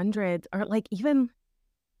 1900s, or like even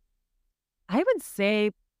I would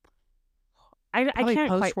say I Probably can't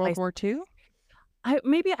post quite World place. War II.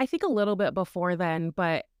 I think a little bit before then,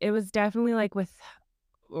 but it was definitely like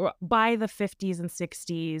by the 50s and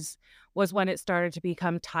 60s was when it started to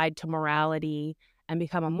become tied to morality and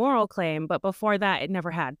become a moral claim. But before that, it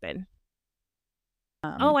never had been. Oh,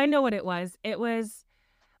 Um, I know what it was. It was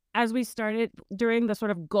as we started during the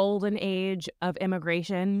sort of golden age of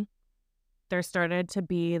immigration, there started to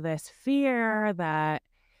be this fear that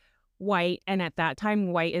white, and at that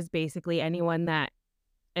time, white is basically anyone that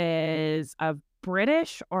is of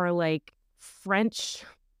British or like French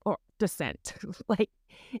or descent, like,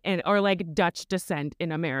 and or like Dutch descent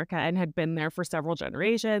in America and had been there for several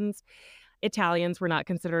generations. Italians were not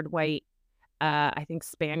considered white. I think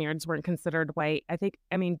Spaniards weren't considered white.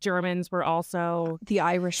 I mean, Germans were also, the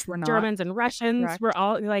Irish were not, Germans and Russians correct? were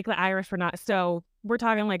all like, the Irish were not. So we're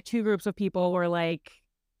talking like two groups of people were like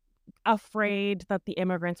afraid that the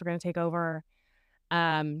immigrants were going to take over.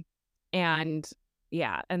 Um, and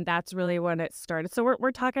yeah, and that's really when it started. So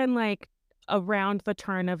we're talking like around the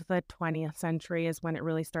turn of the 20th century is when it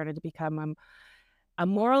really started to become a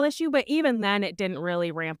moral issue. But even then, it didn't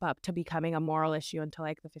really ramp up to becoming a moral issue until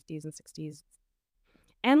like the 50s and 60s.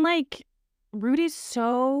 And like Rudy's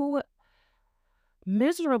so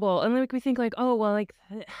miserable, and like we think like, oh well, like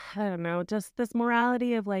I don't know, just this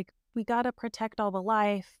morality of like we gotta protect all the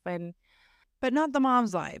life and But not the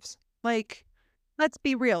moms' lives. Like, let's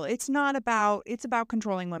be real. It's not about, it's about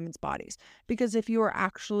controlling women's bodies. Because if you are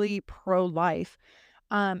actually pro-life,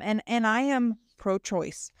 and I am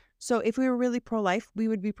pro-choice. So if we were really pro-life, we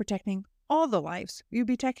would be protecting all the lives. We would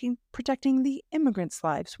be protecting the immigrants'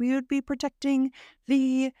 lives. We would be protecting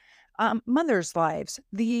the mothers' lives.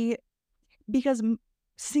 Because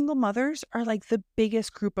single mothers are like the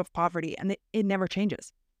biggest group of poverty, and it never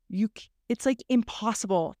changes. It's like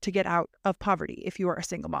impossible to get out of poverty if you are a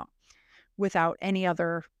single mom without any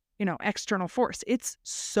other, external force. It's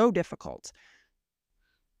so difficult.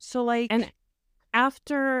 So and like,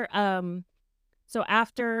 after so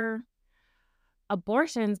after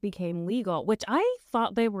abortions became legal, which I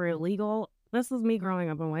thought they were illegal. This was me growing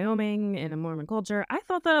up in Wyoming in a Mormon culture. I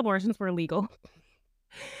thought that abortions were legal.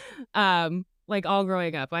 Like all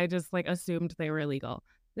growing up, I just like assumed they were illegal.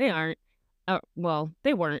 They aren't. Well,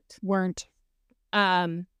 they weren't.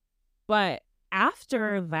 um but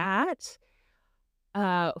after that,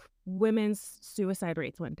 uh women's suicide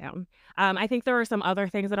rates went down. I think there were some other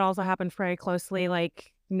things that also happened very closely,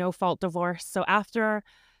 like no fault divorce. So after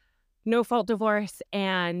no fault divorce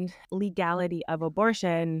and legality of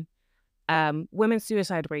abortion, women's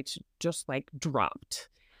suicide rates just like dropped.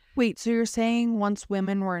 Wait, so you're saying once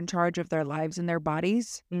women were in charge of their lives and their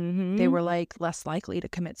bodies, they Mm-hmm. were like less likely to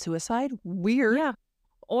commit suicide? Weird. Yeah,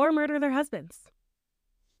 or murder their husbands.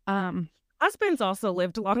 Um, Husbands also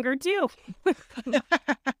lived longer too.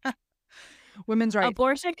 women's rights.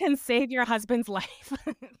 Abortion can save your husband's life.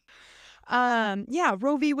 Yeah,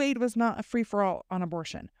 Roe v. Wade was not a free for all on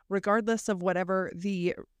abortion, regardless of whatever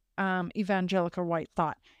the evangelical white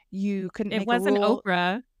thought. You couldn't It make a wasn't rule.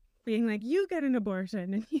 Oprah being like, you get an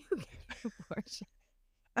abortion and you get an abortion.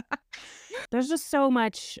 There's just so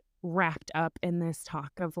much wrapped up in this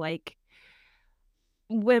talk of like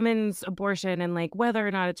women's abortion and like whether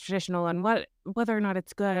or not it's traditional and whether or not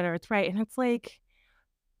it's good or it's right. And it's like,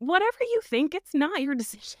 whatever you think, it's not your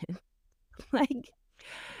decision. Like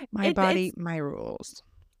My it's body, my rules.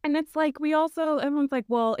 And it's like, we also everyone's like,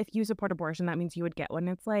 "Well, if you support abortion, that means you would get one."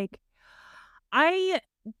 It's like, I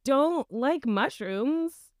don't like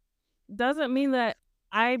mushrooms. Doesn't mean that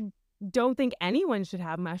I don't think anyone should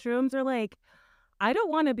have mushrooms, or, like, I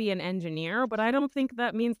don't wanna be an engineer, but I don't think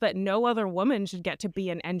that means that no other woman should get to be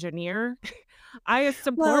an engineer. I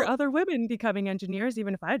support Well, other women becoming engineers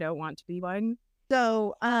even if I don't want to be one.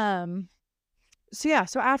 so,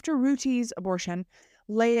 so after Ruti's abortion,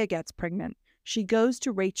 Leia gets pregnant. She goes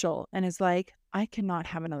to Rachel and is like, I cannot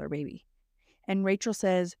have another baby. And Rachel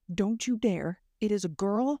says, don't you dare. It is a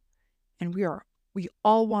girl and we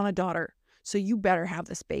all want a daughter. So you better have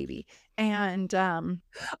this baby. And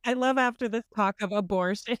I love after this talk of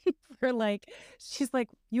abortion for, like she's like,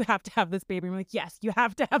 "You have to have this baby." I'm like, "Yes, you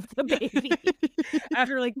have to have the baby."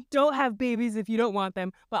 After, like, "Don't have babies if you don't want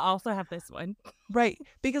them, but also have this one." right,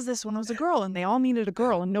 because this one was a girl and they all needed a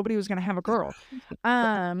girl and nobody was going to have a girl.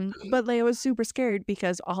 But Leia was super scared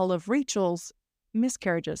because all of Rachel's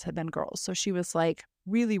miscarriages had been girls. So she was like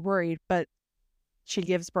really worried, but she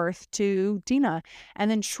gives birth to Dina. And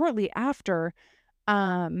then shortly after,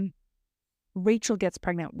 um, Rachel gets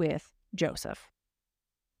pregnant with Joseph.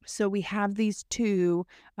 So we have these two,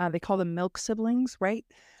 they call them milk siblings, right?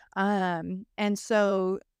 And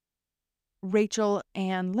so Rachel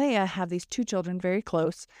and Leia have these two children very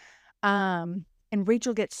close. And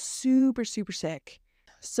Rachel gets super, super sick.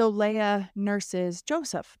 So Leia nurses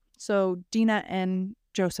Joseph. So Dina and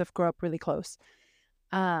Joseph grow up really close.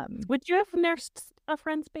 Would you have nursed a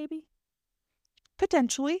friend's baby?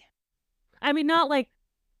 Potentially. I mean, not like,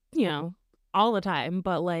 you know, all the time,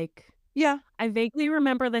 but, like, Yeah. I vaguely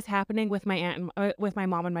remember this happening with my aunt and with my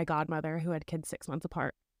mom and my godmother who had kids 6 months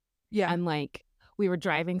apart. Yeah. And, like, we were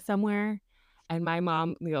driving somewhere, and my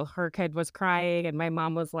mom, her kid was crying, and my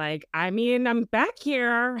mom was like, "I mean, I'm back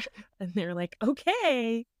here." And they're like,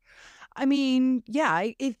 "Okay." I mean, yeah,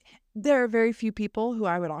 if there are very few people who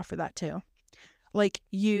I would offer that to. Like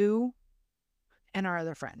you and our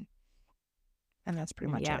other friend. And that's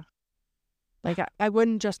pretty much Yeah. it. Like I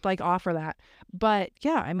wouldn't just like offer that. But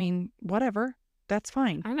yeah, I mean, whatever. That's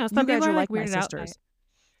fine. I don't know, You some guys people are are, like, like my weirded out by sisters. it.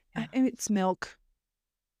 Yeah. And it's milk.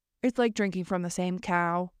 It's like drinking from the same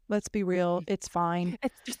cow. Let's be real. It's fine.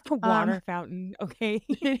 It's just a Um, water fountain, okay?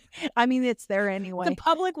 I mean, it's there It's a anyway.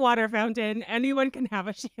 public water fountain, anyone can have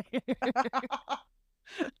a share.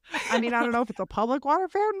 I mean, I don't know if it's a public water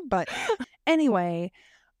fountain, but anyway,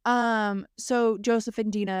 so Joseph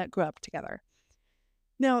and Dina grew up together.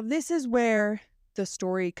 Now, this is where the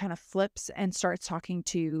story kind of flips and starts talking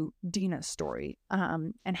to Dina's story,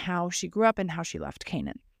 and how she grew up and how she left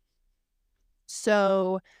Canaan.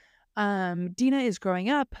 So, Dina is growing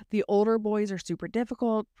up. The older boys are super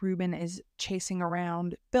difficult. Reuben is chasing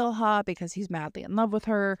around Bilhah because he's madly in love with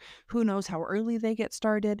her. Who knows how early they get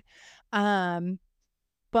started.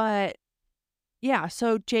 But yeah,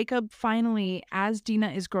 so Jacob finally, as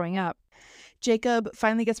Dina is growing up, Jacob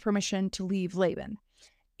finally gets permission to leave Laban.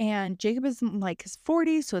 And Jacob is in like his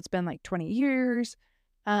 40s, so it's been like 20 years.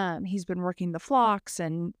 He's been working the flocks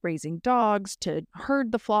and raising dogs to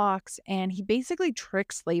herd the flocks, and he basically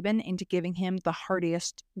tricks Laban into giving him the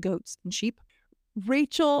hardiest goats and sheep.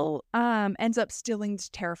 Rachel ends up stealing the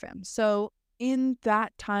teraphim. So in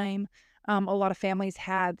that time, a lot of families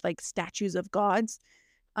had like statues of gods,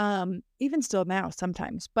 even still now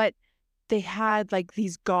sometimes, but they had like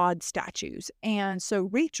these god statues. And so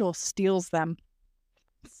Rachel steals them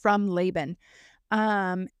from Laban.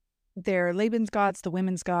 They're Laban's gods, the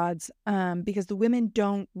women's gods, because the women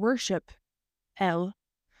don't worship El,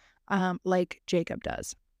 like Jacob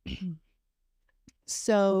does.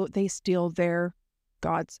 So they steal their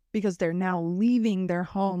gods because they're now leaving their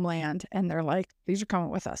homeland and they're like, these are coming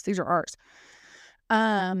with us. These are ours.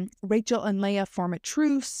 Rachel and Leah form a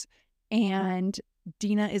truce, and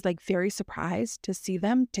Dina is like very surprised to see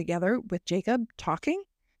them together with Jacob talking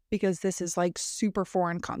because this is like super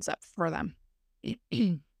foreign concept for them.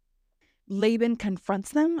 Laban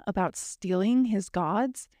confronts them about stealing his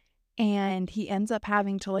gods, and he ends up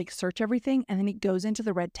having to like search everything, and then he goes into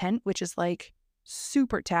the red tent, which is like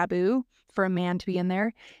super taboo for a man to be in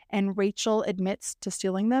there, and Rachel admits to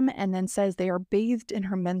stealing them and then says they are bathed in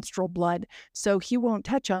her menstrual blood, so he won't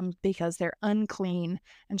touch them because they're unclean.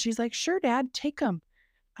 And she's like, sure, Dad, take them.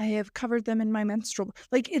 I have covered them in my menstrual.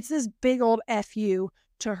 Like, it's this big old fu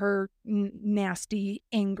to her nasty,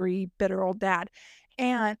 angry, bitter old dad.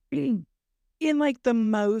 And in like the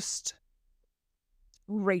most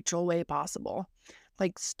Rachel way possible,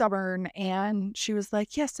 like stubborn. And she was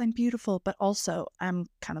like, yes, I'm beautiful, but also I'm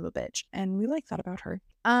kind of a bitch. And we like that about her.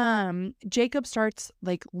 Jacob starts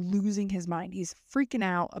like losing his mind. He's freaking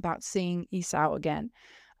out about seeing Esau again.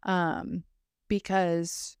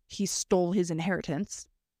 because he stole his inheritance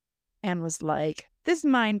and was like, this is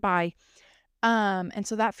mine, bye. And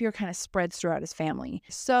so that fear kind of spreads throughout his family.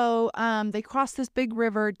 So they cross this big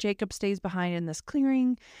river. Jacob stays behind in this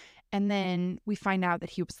clearing. And then we find out that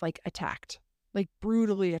he was like attacked, like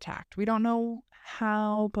brutally attacked. We don't know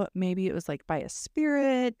how, but maybe it was like by a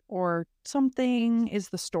spirit or something is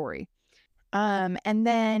the story. And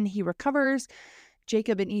then he recovers.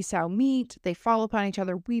 Jacob and Esau meet. They fall upon each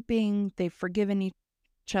other weeping. They've forgiven each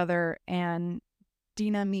other. And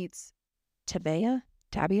Dinah meets Tabea.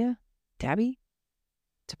 Tabby?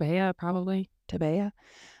 Tabea, probably. Tabea.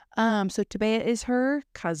 So Tabea is her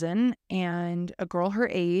cousin and a girl her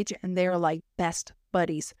age, and they're like best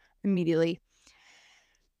buddies immediately.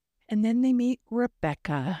 And then they meet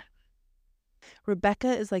Rebecca.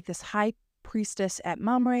 Rebecca is like this high priestess at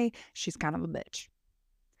Mamre. She's kind of a bitch.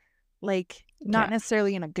 Like, not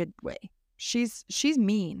necessarily in a good way. She's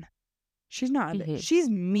mean. She's not a bitch. She's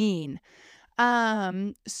mean.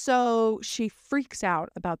 So she freaks out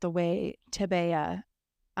about the way Tabea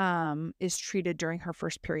is treated during her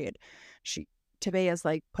first period. Tabea's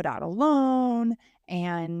like put out alone,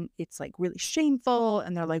 and it's like really shameful,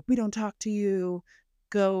 and they're like, we don't talk to you,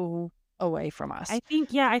 go away from us. I think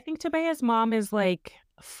Tabea's mom is like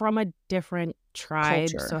from a different tribe,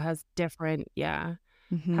 Culture. so has different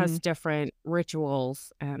has different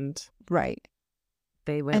rituals, and right.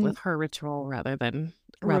 They went with her ritual rather than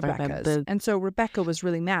Rebecca's. the. And so Rebecca was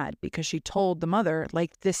really mad because she told the mother,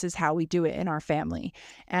 like, this is how we do it in our family.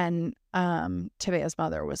 And Tabea's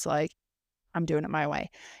mother was like, I'm doing it my way.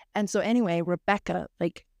 And so anyway, Rebecca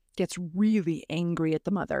like gets really angry at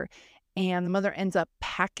the mother, and the mother ends up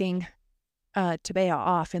packing Tabea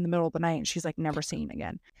off in the middle of the night, and she's like never seen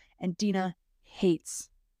again. And Dinah hates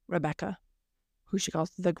Rebecca, who she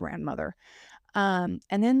calls the grandmother. And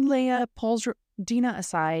then Leah pulls Dinah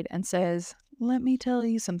aside and says, let me tell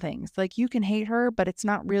you some things. Like, you can hate her, but it's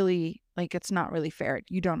not really fair.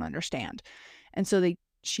 You don't understand. And so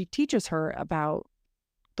she teaches her about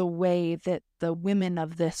the way that the women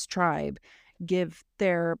of this tribe give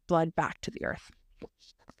their blood back to the earth,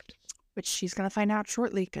 which she's going to find out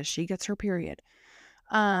shortly because she gets her period.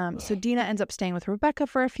 So Dinah ends up staying with Rebecca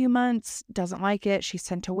for a few months, doesn't like it. She's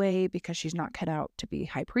sent away because she's not cut out to be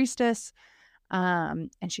high priestess. And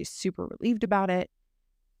she's super relieved about it.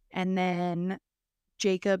 And then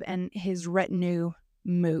Jacob and his retinue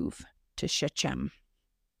move to Shechem.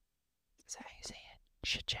 Is that how you say it?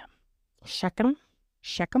 Shechem?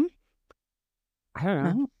 Shechem? I don't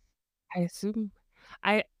know. No. I assume.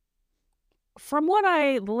 From what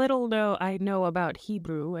I know about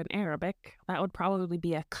Hebrew and Arabic, that would probably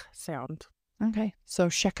be a k sound. Okay. So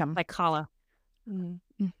Shechem. Like challah.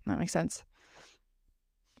 That makes sense.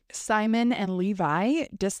 Simon and Levi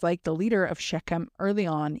dislike the leader of Shechem early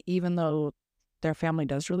on, even though their family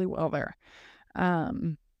does really well there.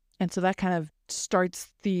 And so that kind of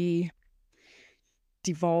starts the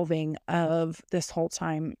devolving of this whole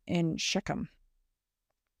time in Shechem.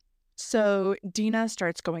 So Dinah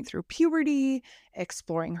starts going through puberty,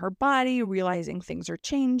 exploring her body, realizing things are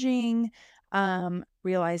changing,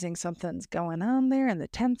 realizing something's going on there in the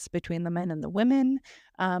tents between the men and the women,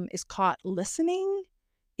 is caught listening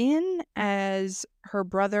in as her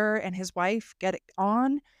brother and his wife get it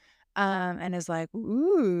on, and is like,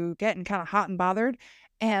 ooh, getting kind of hot and bothered.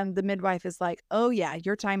 And the midwife is like, oh yeah,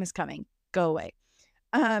 your time is coming. Go away.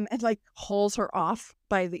 And like holds her off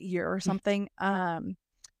by the ear or something.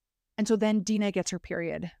 And so then Dinah gets her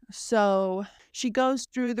period. So she goes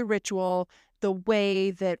through the ritual the way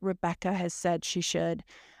that Rebecca has said she should.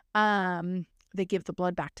 They give the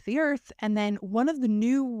blood back to the earth. And then one of the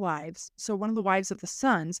new wives, so one of the wives of the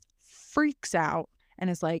sons, freaks out and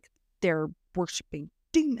is like, they're worshiping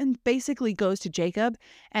demons, basically goes to Jacob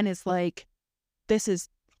and is like, this is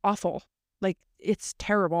awful. Like, it's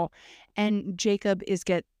terrible. And Jacob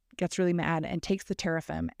gets really mad and takes the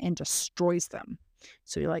teraphim and destroys them.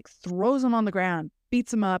 So he like throws them on the ground,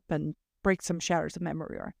 beats them up, and breaks them, shatters them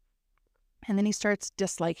everywhere. And then he starts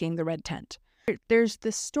disliking the red tent. There's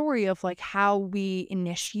this story of like how we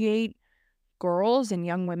initiate girls and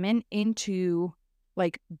young women into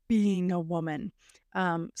like being a woman.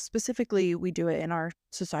 Specifically, we do it in our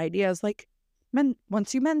society as like men.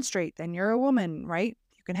 Once you menstruate, then you're a woman, right?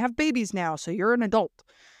 You can have babies now, so you're an adult.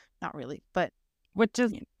 Not really, but which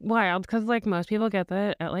is wild because like most people get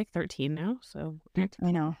that at like 13 now. So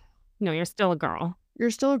I know. No, you're still a girl.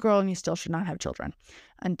 You're still a girl, and you still should not have children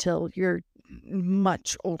until you're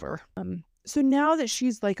much older. So now that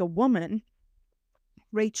she's like a woman,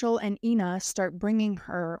 Rachel and Ina start bringing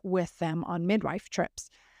her with them on midwife trips.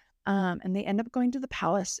 And they end up going to the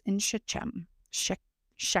palace in Shechem.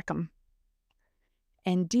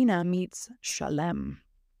 and Dinah meets Shalem.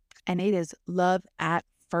 And it is love at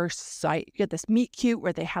first sight. You get this meet cute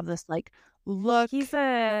where they have this like look. He's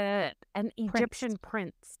an Prince. Egyptian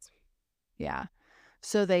prince. Yeah.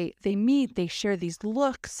 So they meet, they share these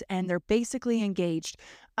looks, and they're basically engaged,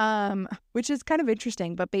 which is kind of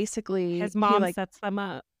interesting. But basically, His he mom like, sets them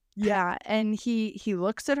up. yeah, and he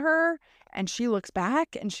looks at her, and she looks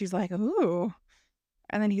back, and she's like, "Ooh,"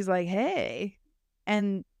 and then he's like, "Hey,"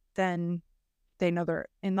 and then they know they're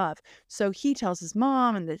in love. So he tells his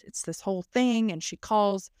mom, and it's this whole thing, and she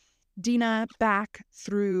calls Dinah back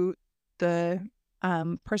through the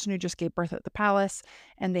person who just gave birth at the palace,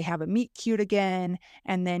 and they have a meet cute again,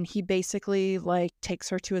 and then he basically like takes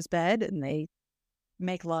her to his bed, and they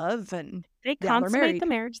make love, and They yeah, they're consummate the married.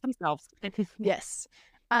 marriage themselves. Yes.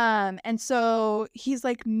 And so he's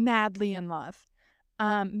like madly in love.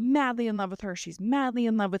 Madly in love with her. She's madly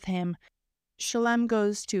in love with him. Shalem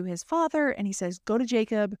goes to his father and he says, "Go to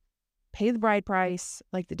Jacob, pay the bride price,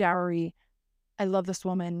 like the dowry. I love this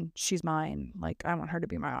woman. She's mine. Like, I want her to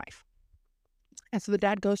be my wife." And so the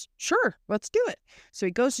dad goes, "Sure, let's do it." So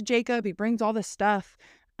he goes to Jacob, he brings all this stuff.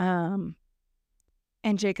 And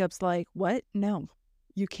Jacob's like, "What? No,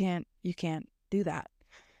 you can't do that."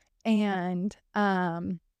 And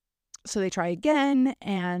so they try again,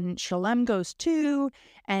 and Shalem goes too,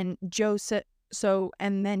 and Joseph. So,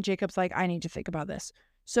 and then Jacob's like, "I need to think about this."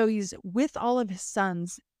 So he's with all of his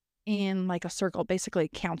sons in like a circle, basically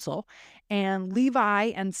a council. And Levi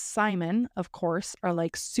and Simon, of course, are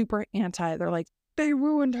like super anti. They're like, "They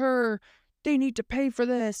ruined her. They need to pay for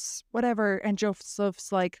this, whatever." And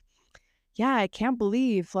Joseph's like, "Yeah, I can't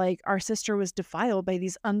believe like our sister was defiled by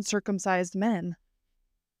these uncircumcised men.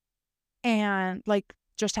 And like,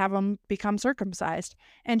 just have them become circumcised."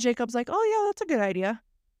 And Jacob's like, "Oh yeah, that's a good idea.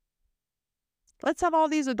 Let's have all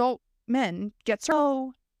these adult men get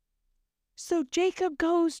circumcised." So Jacob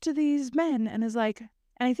goes to these men and is like,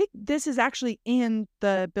 and I think this is actually in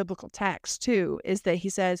the biblical text too, is that he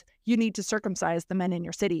says, "You need to circumcise the men in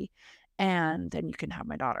your city, and then you can have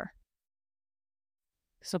my daughter."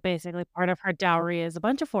 So basically, part of her dowry is a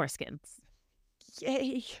bunch of foreskins.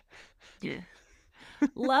 Yay. Yeah.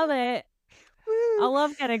 Love it. I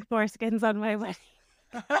love getting foreskins on my wedding.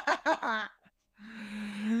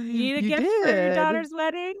 You need a gift for your daughter's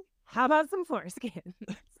wedding? How about some foreskins?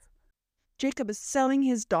 Jacob is selling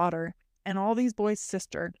his daughter and all these boys'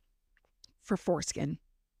 sister for foreskin,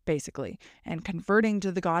 basically, and converting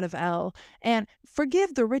to the god of El. And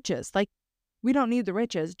forgive the riches. Like, we don't need the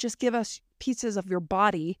riches. Just give us pieces of your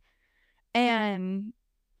body, and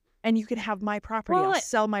you can have my property. Well, I'll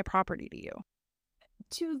sell my property to you.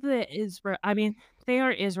 To the Israel, I mean, they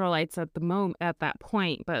are Israelites at the moment, at that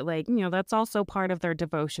point, but like, you know, that's also part of their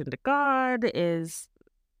devotion to God. Is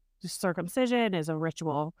circumcision is a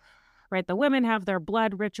ritual, right? The women have their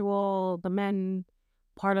blood ritual. The men,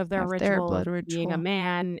 part of their Have their ritual blood of being a ritual.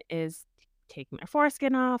 man is taking their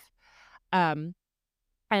foreskin off. And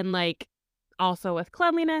like, also with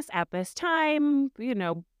cleanliness at this time, you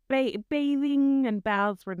know, bathing and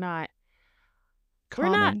baths were not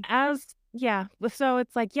Common. as, yeah. So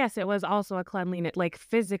it's like, yes, it was also a cleanliness, like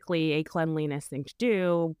physically a cleanliness thing to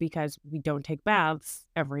do because we don't take baths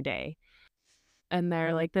every day. And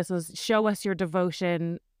they're like, this is show us your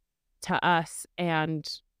devotion to us and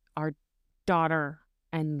our daughter,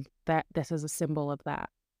 and that this is a symbol of that.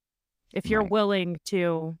 If you're Right. willing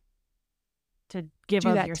to give Do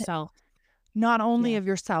of that to yourself. not only Yeah. of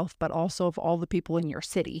yourself, but also of all the people in your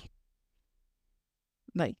city.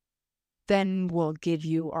 Like, then we'll give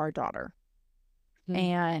you our daughter. Mhm.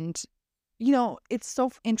 And, you know, it's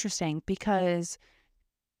so interesting because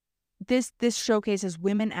this showcases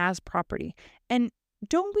women as property. And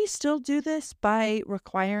don't we still do this by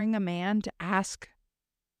requiring a man to ask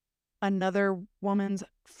another woman's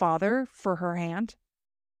father for her hand?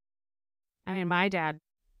 I mean, my dad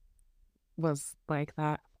was like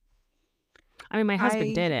that. I mean, my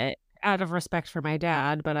husband did it out of respect for my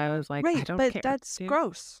dad, but I was like, I Right, don't but care, that's dude.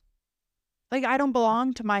 gross. Like, I don't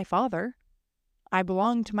belong to my father. I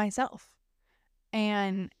belong to myself.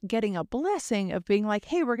 And getting a blessing of being like,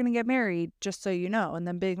 "Hey, we're going to get married, just so you know." And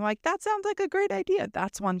then being like, "That sounds like a great idea."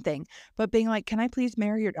 That's one thing. But being like, "Can I please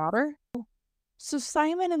marry your daughter?" So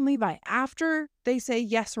Simon and Levi, after they say,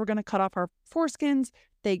 "Yes, we're going to cut off our foreskins,"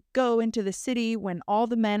 they go into the city when all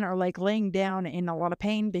the men are like laying down in a lot of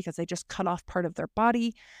pain because they just cut off part of their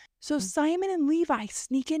body. So Simon and Levi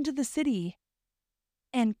sneak into the city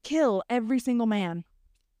and kill every single man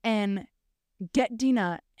and get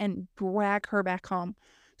Dinah and drag her back home.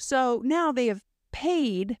 So now they have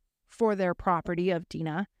paid for their property of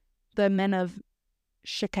Dinah, the men of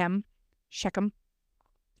Shechem.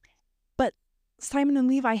 But Simon and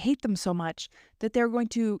Levi hate them so much that they're going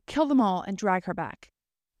to kill them all and drag her back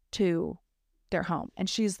to their home. And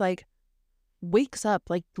she's like, wakes up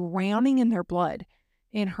like drowning in their blood,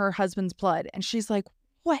 in her husband's blood. And she's like,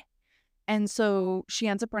 what? And so she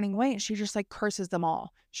ends up running away and she just like curses them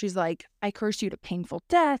all. She's like, I curse you to painful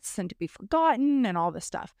deaths and to be forgotten and all this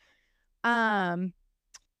stuff. And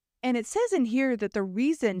it says in here that the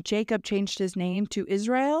reason Jacob changed his name to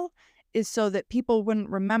Israel is so that people wouldn't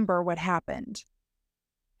remember what happened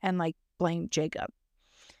and like blame Jacob.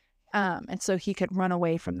 And so he could run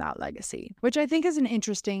away from that legacy, which I think is an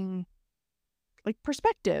interesting like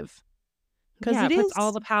perspective. Because Yeah, it it puts is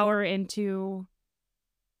all the power into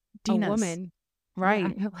a Dina's, woman.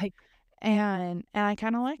 right? Yeah, like And I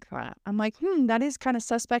kind of like that. I'm like, that is kind of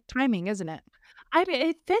suspect timing, isn't it? I mean,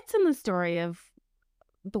 it fits in the story of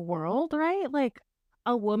the world, right? Like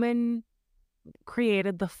a woman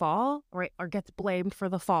created the fall, right, or gets blamed for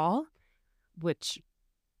the fall, which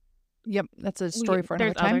Yep, that's a story for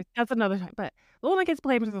another there's time. other that's another time. But the woman gets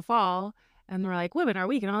blamed for the fall, and they're like, women are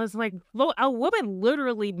weak, and all this. Like, well, a woman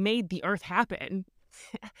literally made the earth happen,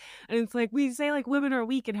 and it's like we say like women are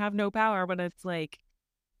weak and have no power, but it's like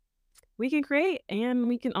we can create and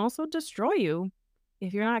we can also destroy you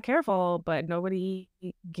if you're not careful, but nobody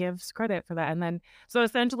gives credit for that. And then, so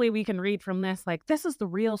essentially, we can read from this like this is the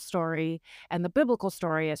real story, and the biblical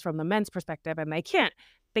story is from the men's perspective, and they can't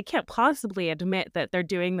possibly admit that they're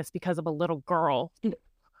doing this because of a little girl.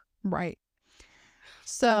 Right.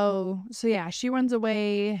 So yeah, she runs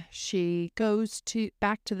away. She goes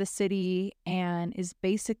back to the city and is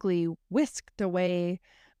basically whisked away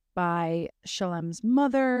by Shalem's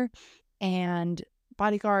mother and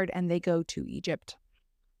bodyguard, and they go to Egypt.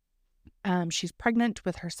 She's pregnant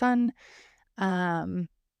with her son, and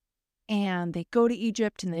they go to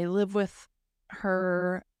Egypt and they live with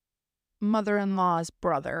her mother-in-law's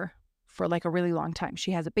brother for like a really long time.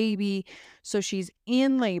 She has a baby, so she's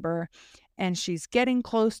in labor and she's getting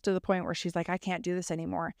close to the point where she's like, I can't do this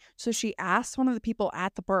anymore. So she asks one of the people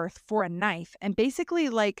at the birth for a knife, and basically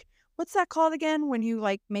like, what's that called again when you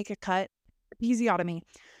like make a cut? Episiotomy.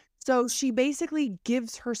 So she basically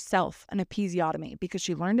gives herself an episiotomy because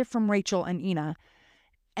she learned it from Rachel and Ina.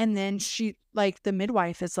 And then she like, the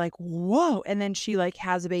midwife is like, whoa. And then she like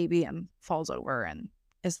has a baby and falls over and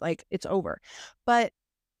is like, it's over. But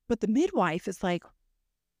the midwife is like,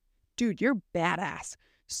 dude, you're badass.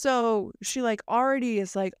 So she like already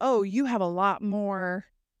is like, oh, you have a lot more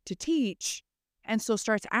to teach. And so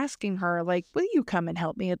starts asking her like, will you come and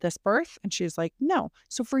help me at this birth? And she's like, no.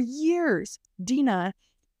 So for years, Dina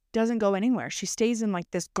doesn't go anywhere. She stays in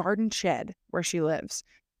like this garden shed where she lives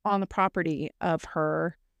on the property of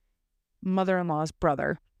her mother-in-law's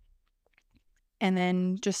brother. And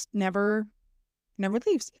then just never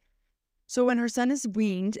leaves. So when her son is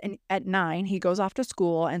weaned and at 9, he goes off to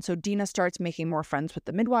school. And so Dina starts making more friends with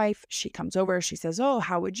the midwife. She comes over. She says, oh,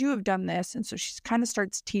 how would you have done this? And so she kind of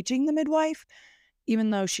starts teaching the midwife,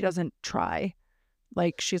 even though she doesn't try.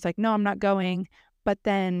 Like, she's like, no, I'm not going. But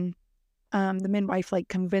then the midwife like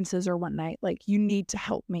convinces her one night, like, you need to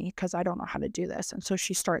help me because I don't know how to do this. And so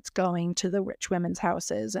she starts going to the rich women's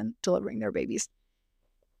houses and delivering their babies.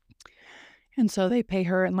 And so they pay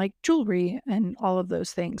her in like jewelry and all of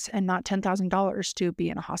those things, and not $10,000 to be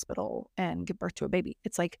in a hospital and give birth to a baby.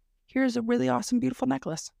 It's like, here's a really awesome, beautiful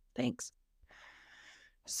necklace. Thanks.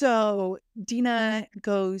 So Dina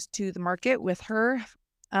goes to the market with her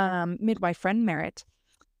midwife friend Merritt,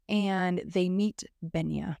 and they meet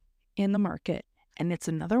Benya in the market. And it's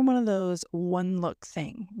another one of those one look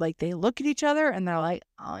thing. Like, they look at each other and they're like,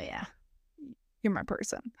 oh yeah, you're my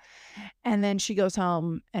person. And then she goes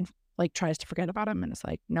home and like tries to forget about him, and it's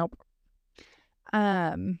like, nope.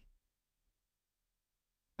 A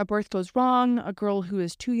birth goes wrong. A girl who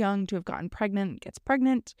is too young to have gotten pregnant gets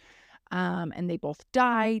pregnant, and they both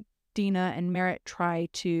die. Dina and Merritt try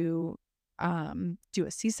to do a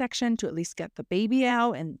C-section to at least get the baby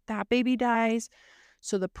out, and that baby dies.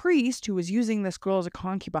 So the priest who was using this girl as a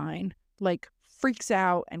concubine like freaks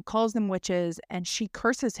out and calls them witches, and she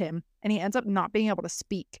curses him, and he ends up not being able to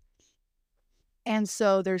speak. And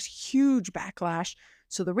so there's huge backlash.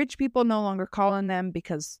 So the rich people no longer call on them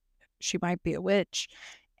because she might be a witch.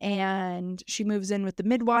 And she moves in with the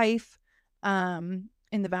midwife in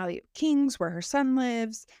the Valley of Kings where her son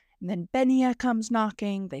lives. And then Benya comes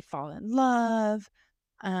knocking. They fall in love.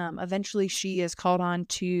 Eventually she is called on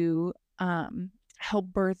to help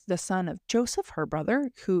birth the son of Joseph, her brother,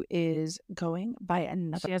 who is going by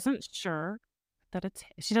another. She isn't sure that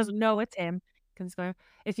she doesn't know it's him.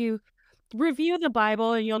 If you review the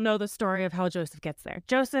Bible, and you'll know the story of how Joseph gets there.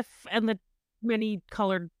 Joseph and the many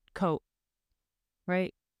colored coat,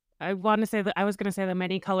 right? I want to say that I was going to say the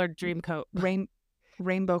many colored dream coat.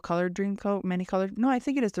 Rainbow colored dream coat, many colored. No, I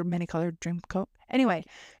think it is the many colored dream coat. Anyway,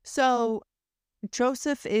 so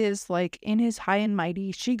Joseph is like in his high and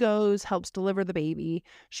mighty. She goes, helps deliver the baby.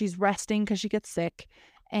 She's resting because she gets sick.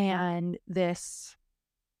 And this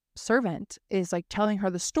servant is like telling her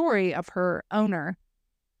the story of her owner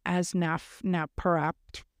as Naparat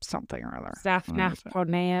something or other. Zaphnath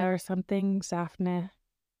or something. Zaphna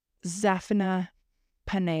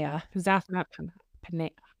Panea. Zaphnath Panea.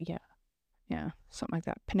 Yeah. Yeah, something like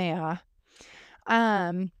that. Panea.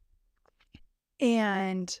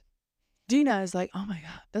 And Dina is like, oh my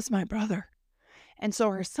God, that's my brother. And so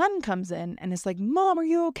her son comes in and is like, Mom, are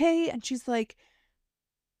you okay? And she's like,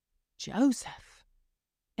 Joseph.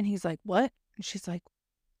 And he's like, what? And she's like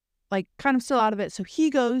kind of still out of it. So he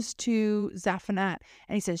goes to Zaphanat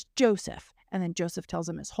and he says, Joseph. And then Joseph tells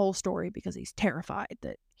him his whole story because he's terrified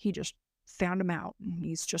that he just found him out and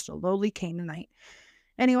he's just a lowly Canaanite.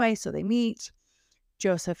 Anyway, so they meet.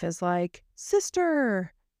 Joseph is like,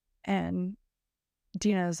 sister. And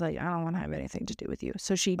Dina is like, I don't want to have anything to do with you.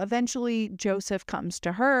 So Joseph comes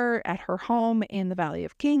to her at her home in the Valley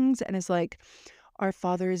of Kings and is like, our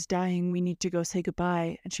father is dying. We need to go say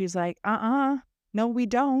goodbye. And she's like, no, we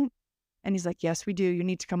don't. And he's like, yes, we do. You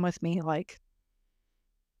need to come with me. Like,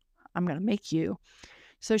 I'm going to make you.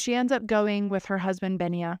 So she ends up going with her husband,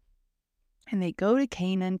 Benia, and they go to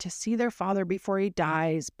Canaan to see their father before he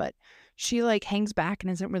dies. But she like hangs back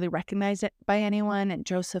and isn't really recognized by anyone. And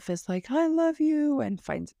Joseph is like, I love you. And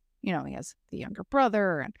finds, he has the younger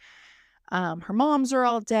brother and her moms are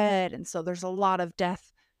all dead. And so there's a lot of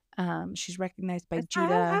death. She's recognized by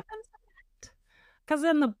Judah. Because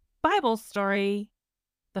in the Bible story,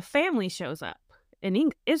 the family shows up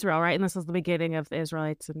in Israel, right? And this is the beginning of the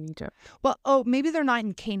Israelites in Egypt. Well, maybe they're not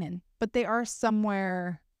in Canaan, but they are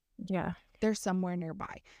somewhere. Yeah. They're somewhere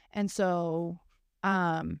nearby. And so,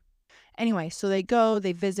 anyway, so they go,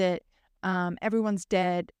 they visit, everyone's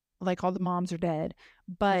dead, like all the moms are dead,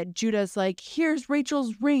 but Judah's like, here's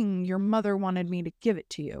Rachel's ring. Your mother wanted me to give it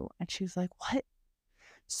to you. And she's like, what?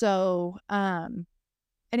 So,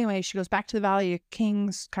 anyway, she goes back to the Valley of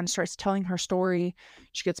Kings, kind of starts telling her story.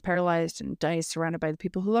 She gets paralyzed and dies surrounded by the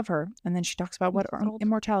people who love her. And then she talks about what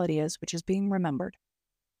immortality is, which is being remembered.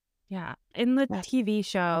 Yeah. In the TV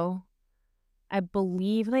show, I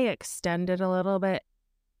believe they extended a little bit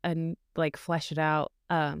and like flesh it out.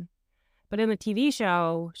 But in the TV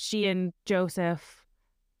show, she and Joseph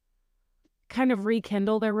kind of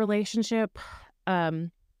rekindle their relationship.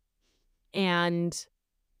 And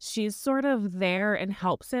she's sort of there and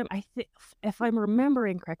helps him. I think, if I'm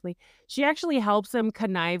remembering correctly, she actually helps him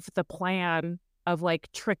connive the plan of like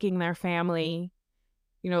tricking their family,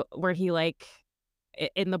 where he like,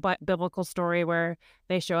 in the biblical story where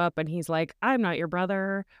they show up and he's like, I'm not your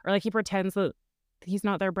brother, or like he pretends that he's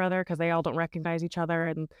not their brother because they all don't recognize each other,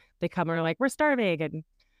 and they come and are like, we're starving, and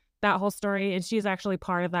that whole story. And she's actually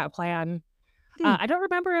part of that plan. I don't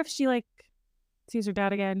remember if she like sees her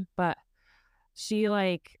dad again, but she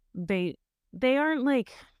like they aren't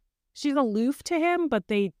like, she's aloof to him, but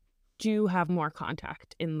they do have more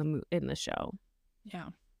contact in the show. Yeah,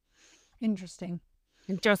 interesting.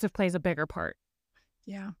 And Joseph plays a bigger part.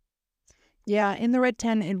 Yeah. In the Red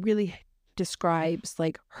 10, it really describes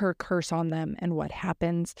like her curse on them and what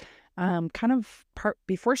happens kind of part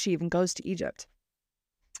before she even goes to Egypt.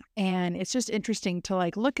 And it's just interesting to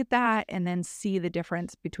like look at that and then see the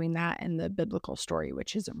difference between that and the biblical story,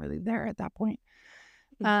 which isn't really there at that point.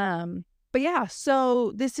 But yeah,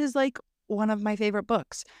 so this is like one of my favorite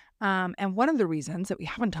books. And one of the reasons that we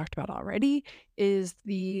haven't talked about already is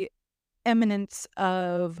the eminence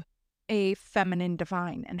of a feminine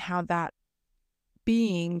divine and how that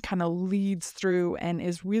being kind of leads through and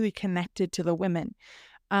is really connected to the women,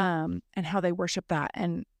 and how they worship that.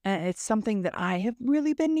 And it's something that I have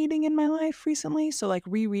really been needing in my life recently. So like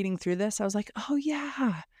rereading through this, I was like, oh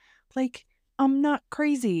yeah, like I'm not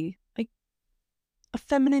crazy. Like a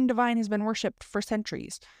feminine divine has been worshipped for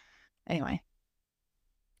centuries. Anyway.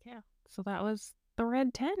 Yeah. So that was The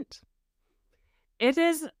Red Tent. It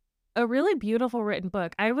is a really beautiful written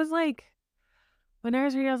book. I was like, when I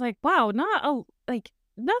was reading, I was like, wow,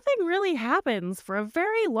 nothing really happens for a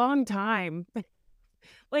very long time.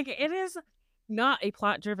 Like, it is not a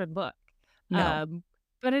plot-driven book. No.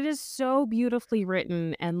 But it is so beautifully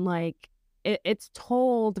written, and like it's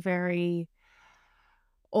told very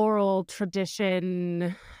oral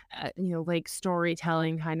tradition, like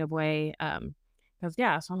storytelling kind of way. Because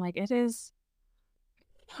so I'm like, it is.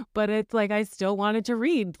 But it's like I still wanted to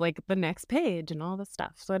read like the next page and all this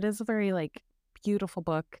stuff. So it is a very like beautiful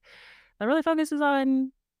book that really focuses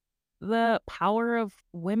on the power of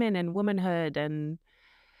women and womanhood. And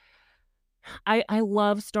I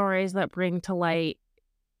love stories that bring to light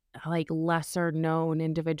like lesser known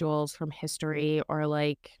individuals from history, or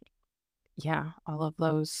like, yeah, all of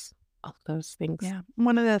those things. Yeah.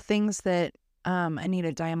 One of the things that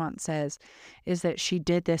Anita Diamant says is that she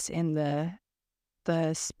did this in the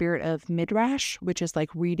spirit of midrash, which is like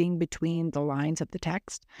reading between the lines of the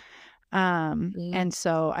text. And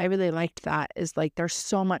so I really liked that, is like there's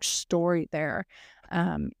so much story there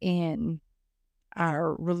in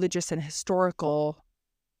our religious and historical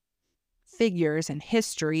figures and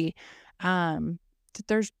history,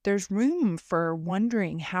 that there's room for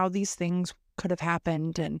wondering how these things could have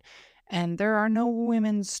happened, and there are no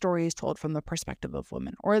women's stories told from the perspective of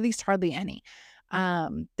women, or at least hardly any,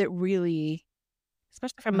 that really,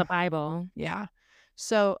 Especially from the Bible. yeah.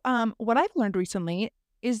 So what I've learned recently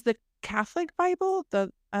is the Catholic Bible,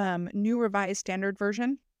 the New Revised Standard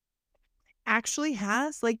Version, actually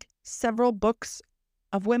has like several books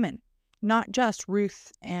of women, not just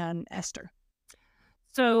Ruth and Esther.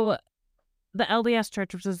 So the LDS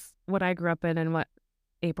Church, which is what I grew up in and what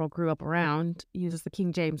April grew up around, uses the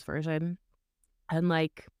King James Version, and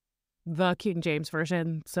like the King James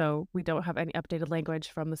Version, so we don't have any updated language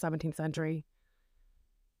from the 17th century.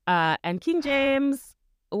 And King James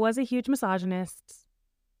was a huge misogynist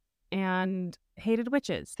and hated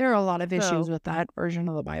witches. There are a lot of issues with that version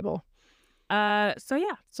of the Bible.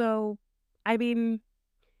 So I mean,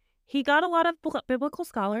 he got a lot of biblical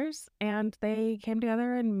scholars, and they came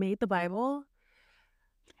together and made the Bible.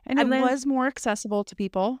 And it was more accessible to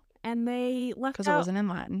people. And they left because it wasn't in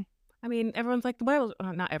Latin. I mean, everyone's like, the Bible's,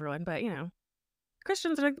 not everyone, but,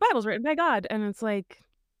 Christians are like, the Bible's written by God. And it's like,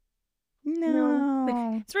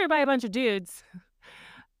 no. It's written by a bunch of dudes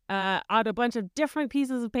on a bunch of different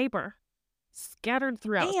pieces of paper scattered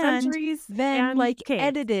throughout centuries. Then, and caves.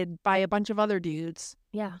 Edited by a bunch of other dudes.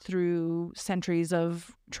 Yeah. Through centuries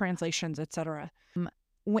of translations, etc.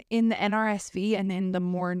 In the NRSV and in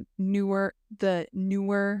the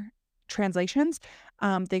newer translations,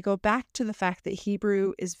 they go back to the fact that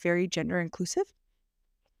Hebrew is very gender inclusive,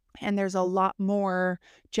 and there's a lot more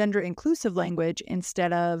gender inclusive language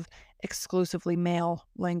instead of exclusively male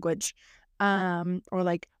language, or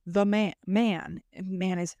like the man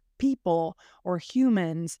is people or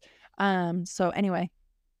humans. So anyway,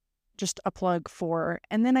 just a plug for,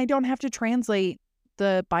 and then I don't have to translate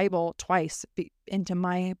the Bible twice into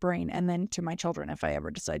my brain and then to my children if I ever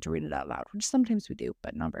decide to read it out loud, which sometimes we do,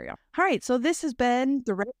 but not very often. All right, so this has been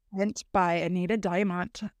The Red Tent by Anita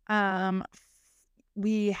Diamant.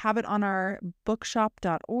 We have it on our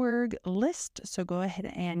bookshop.org list, so go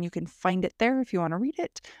ahead and you can find it there if you want to read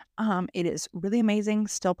it. It is really amazing,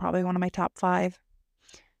 still probably one of my top 5.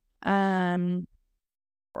 Find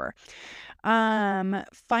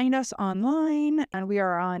us online, and we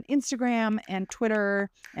are on Instagram and Twitter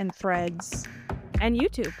and Threads and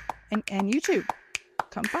YouTube and YouTube.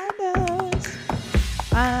 Come find us.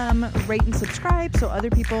 Rate and subscribe so other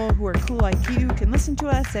people who are cool like you can listen to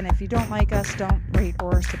us, and if you don't like us, don't rate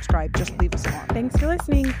or subscribe, just leave us alone. Thanks for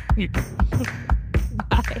listening.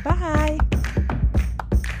 Bye.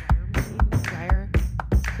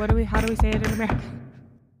 How do we say it in American?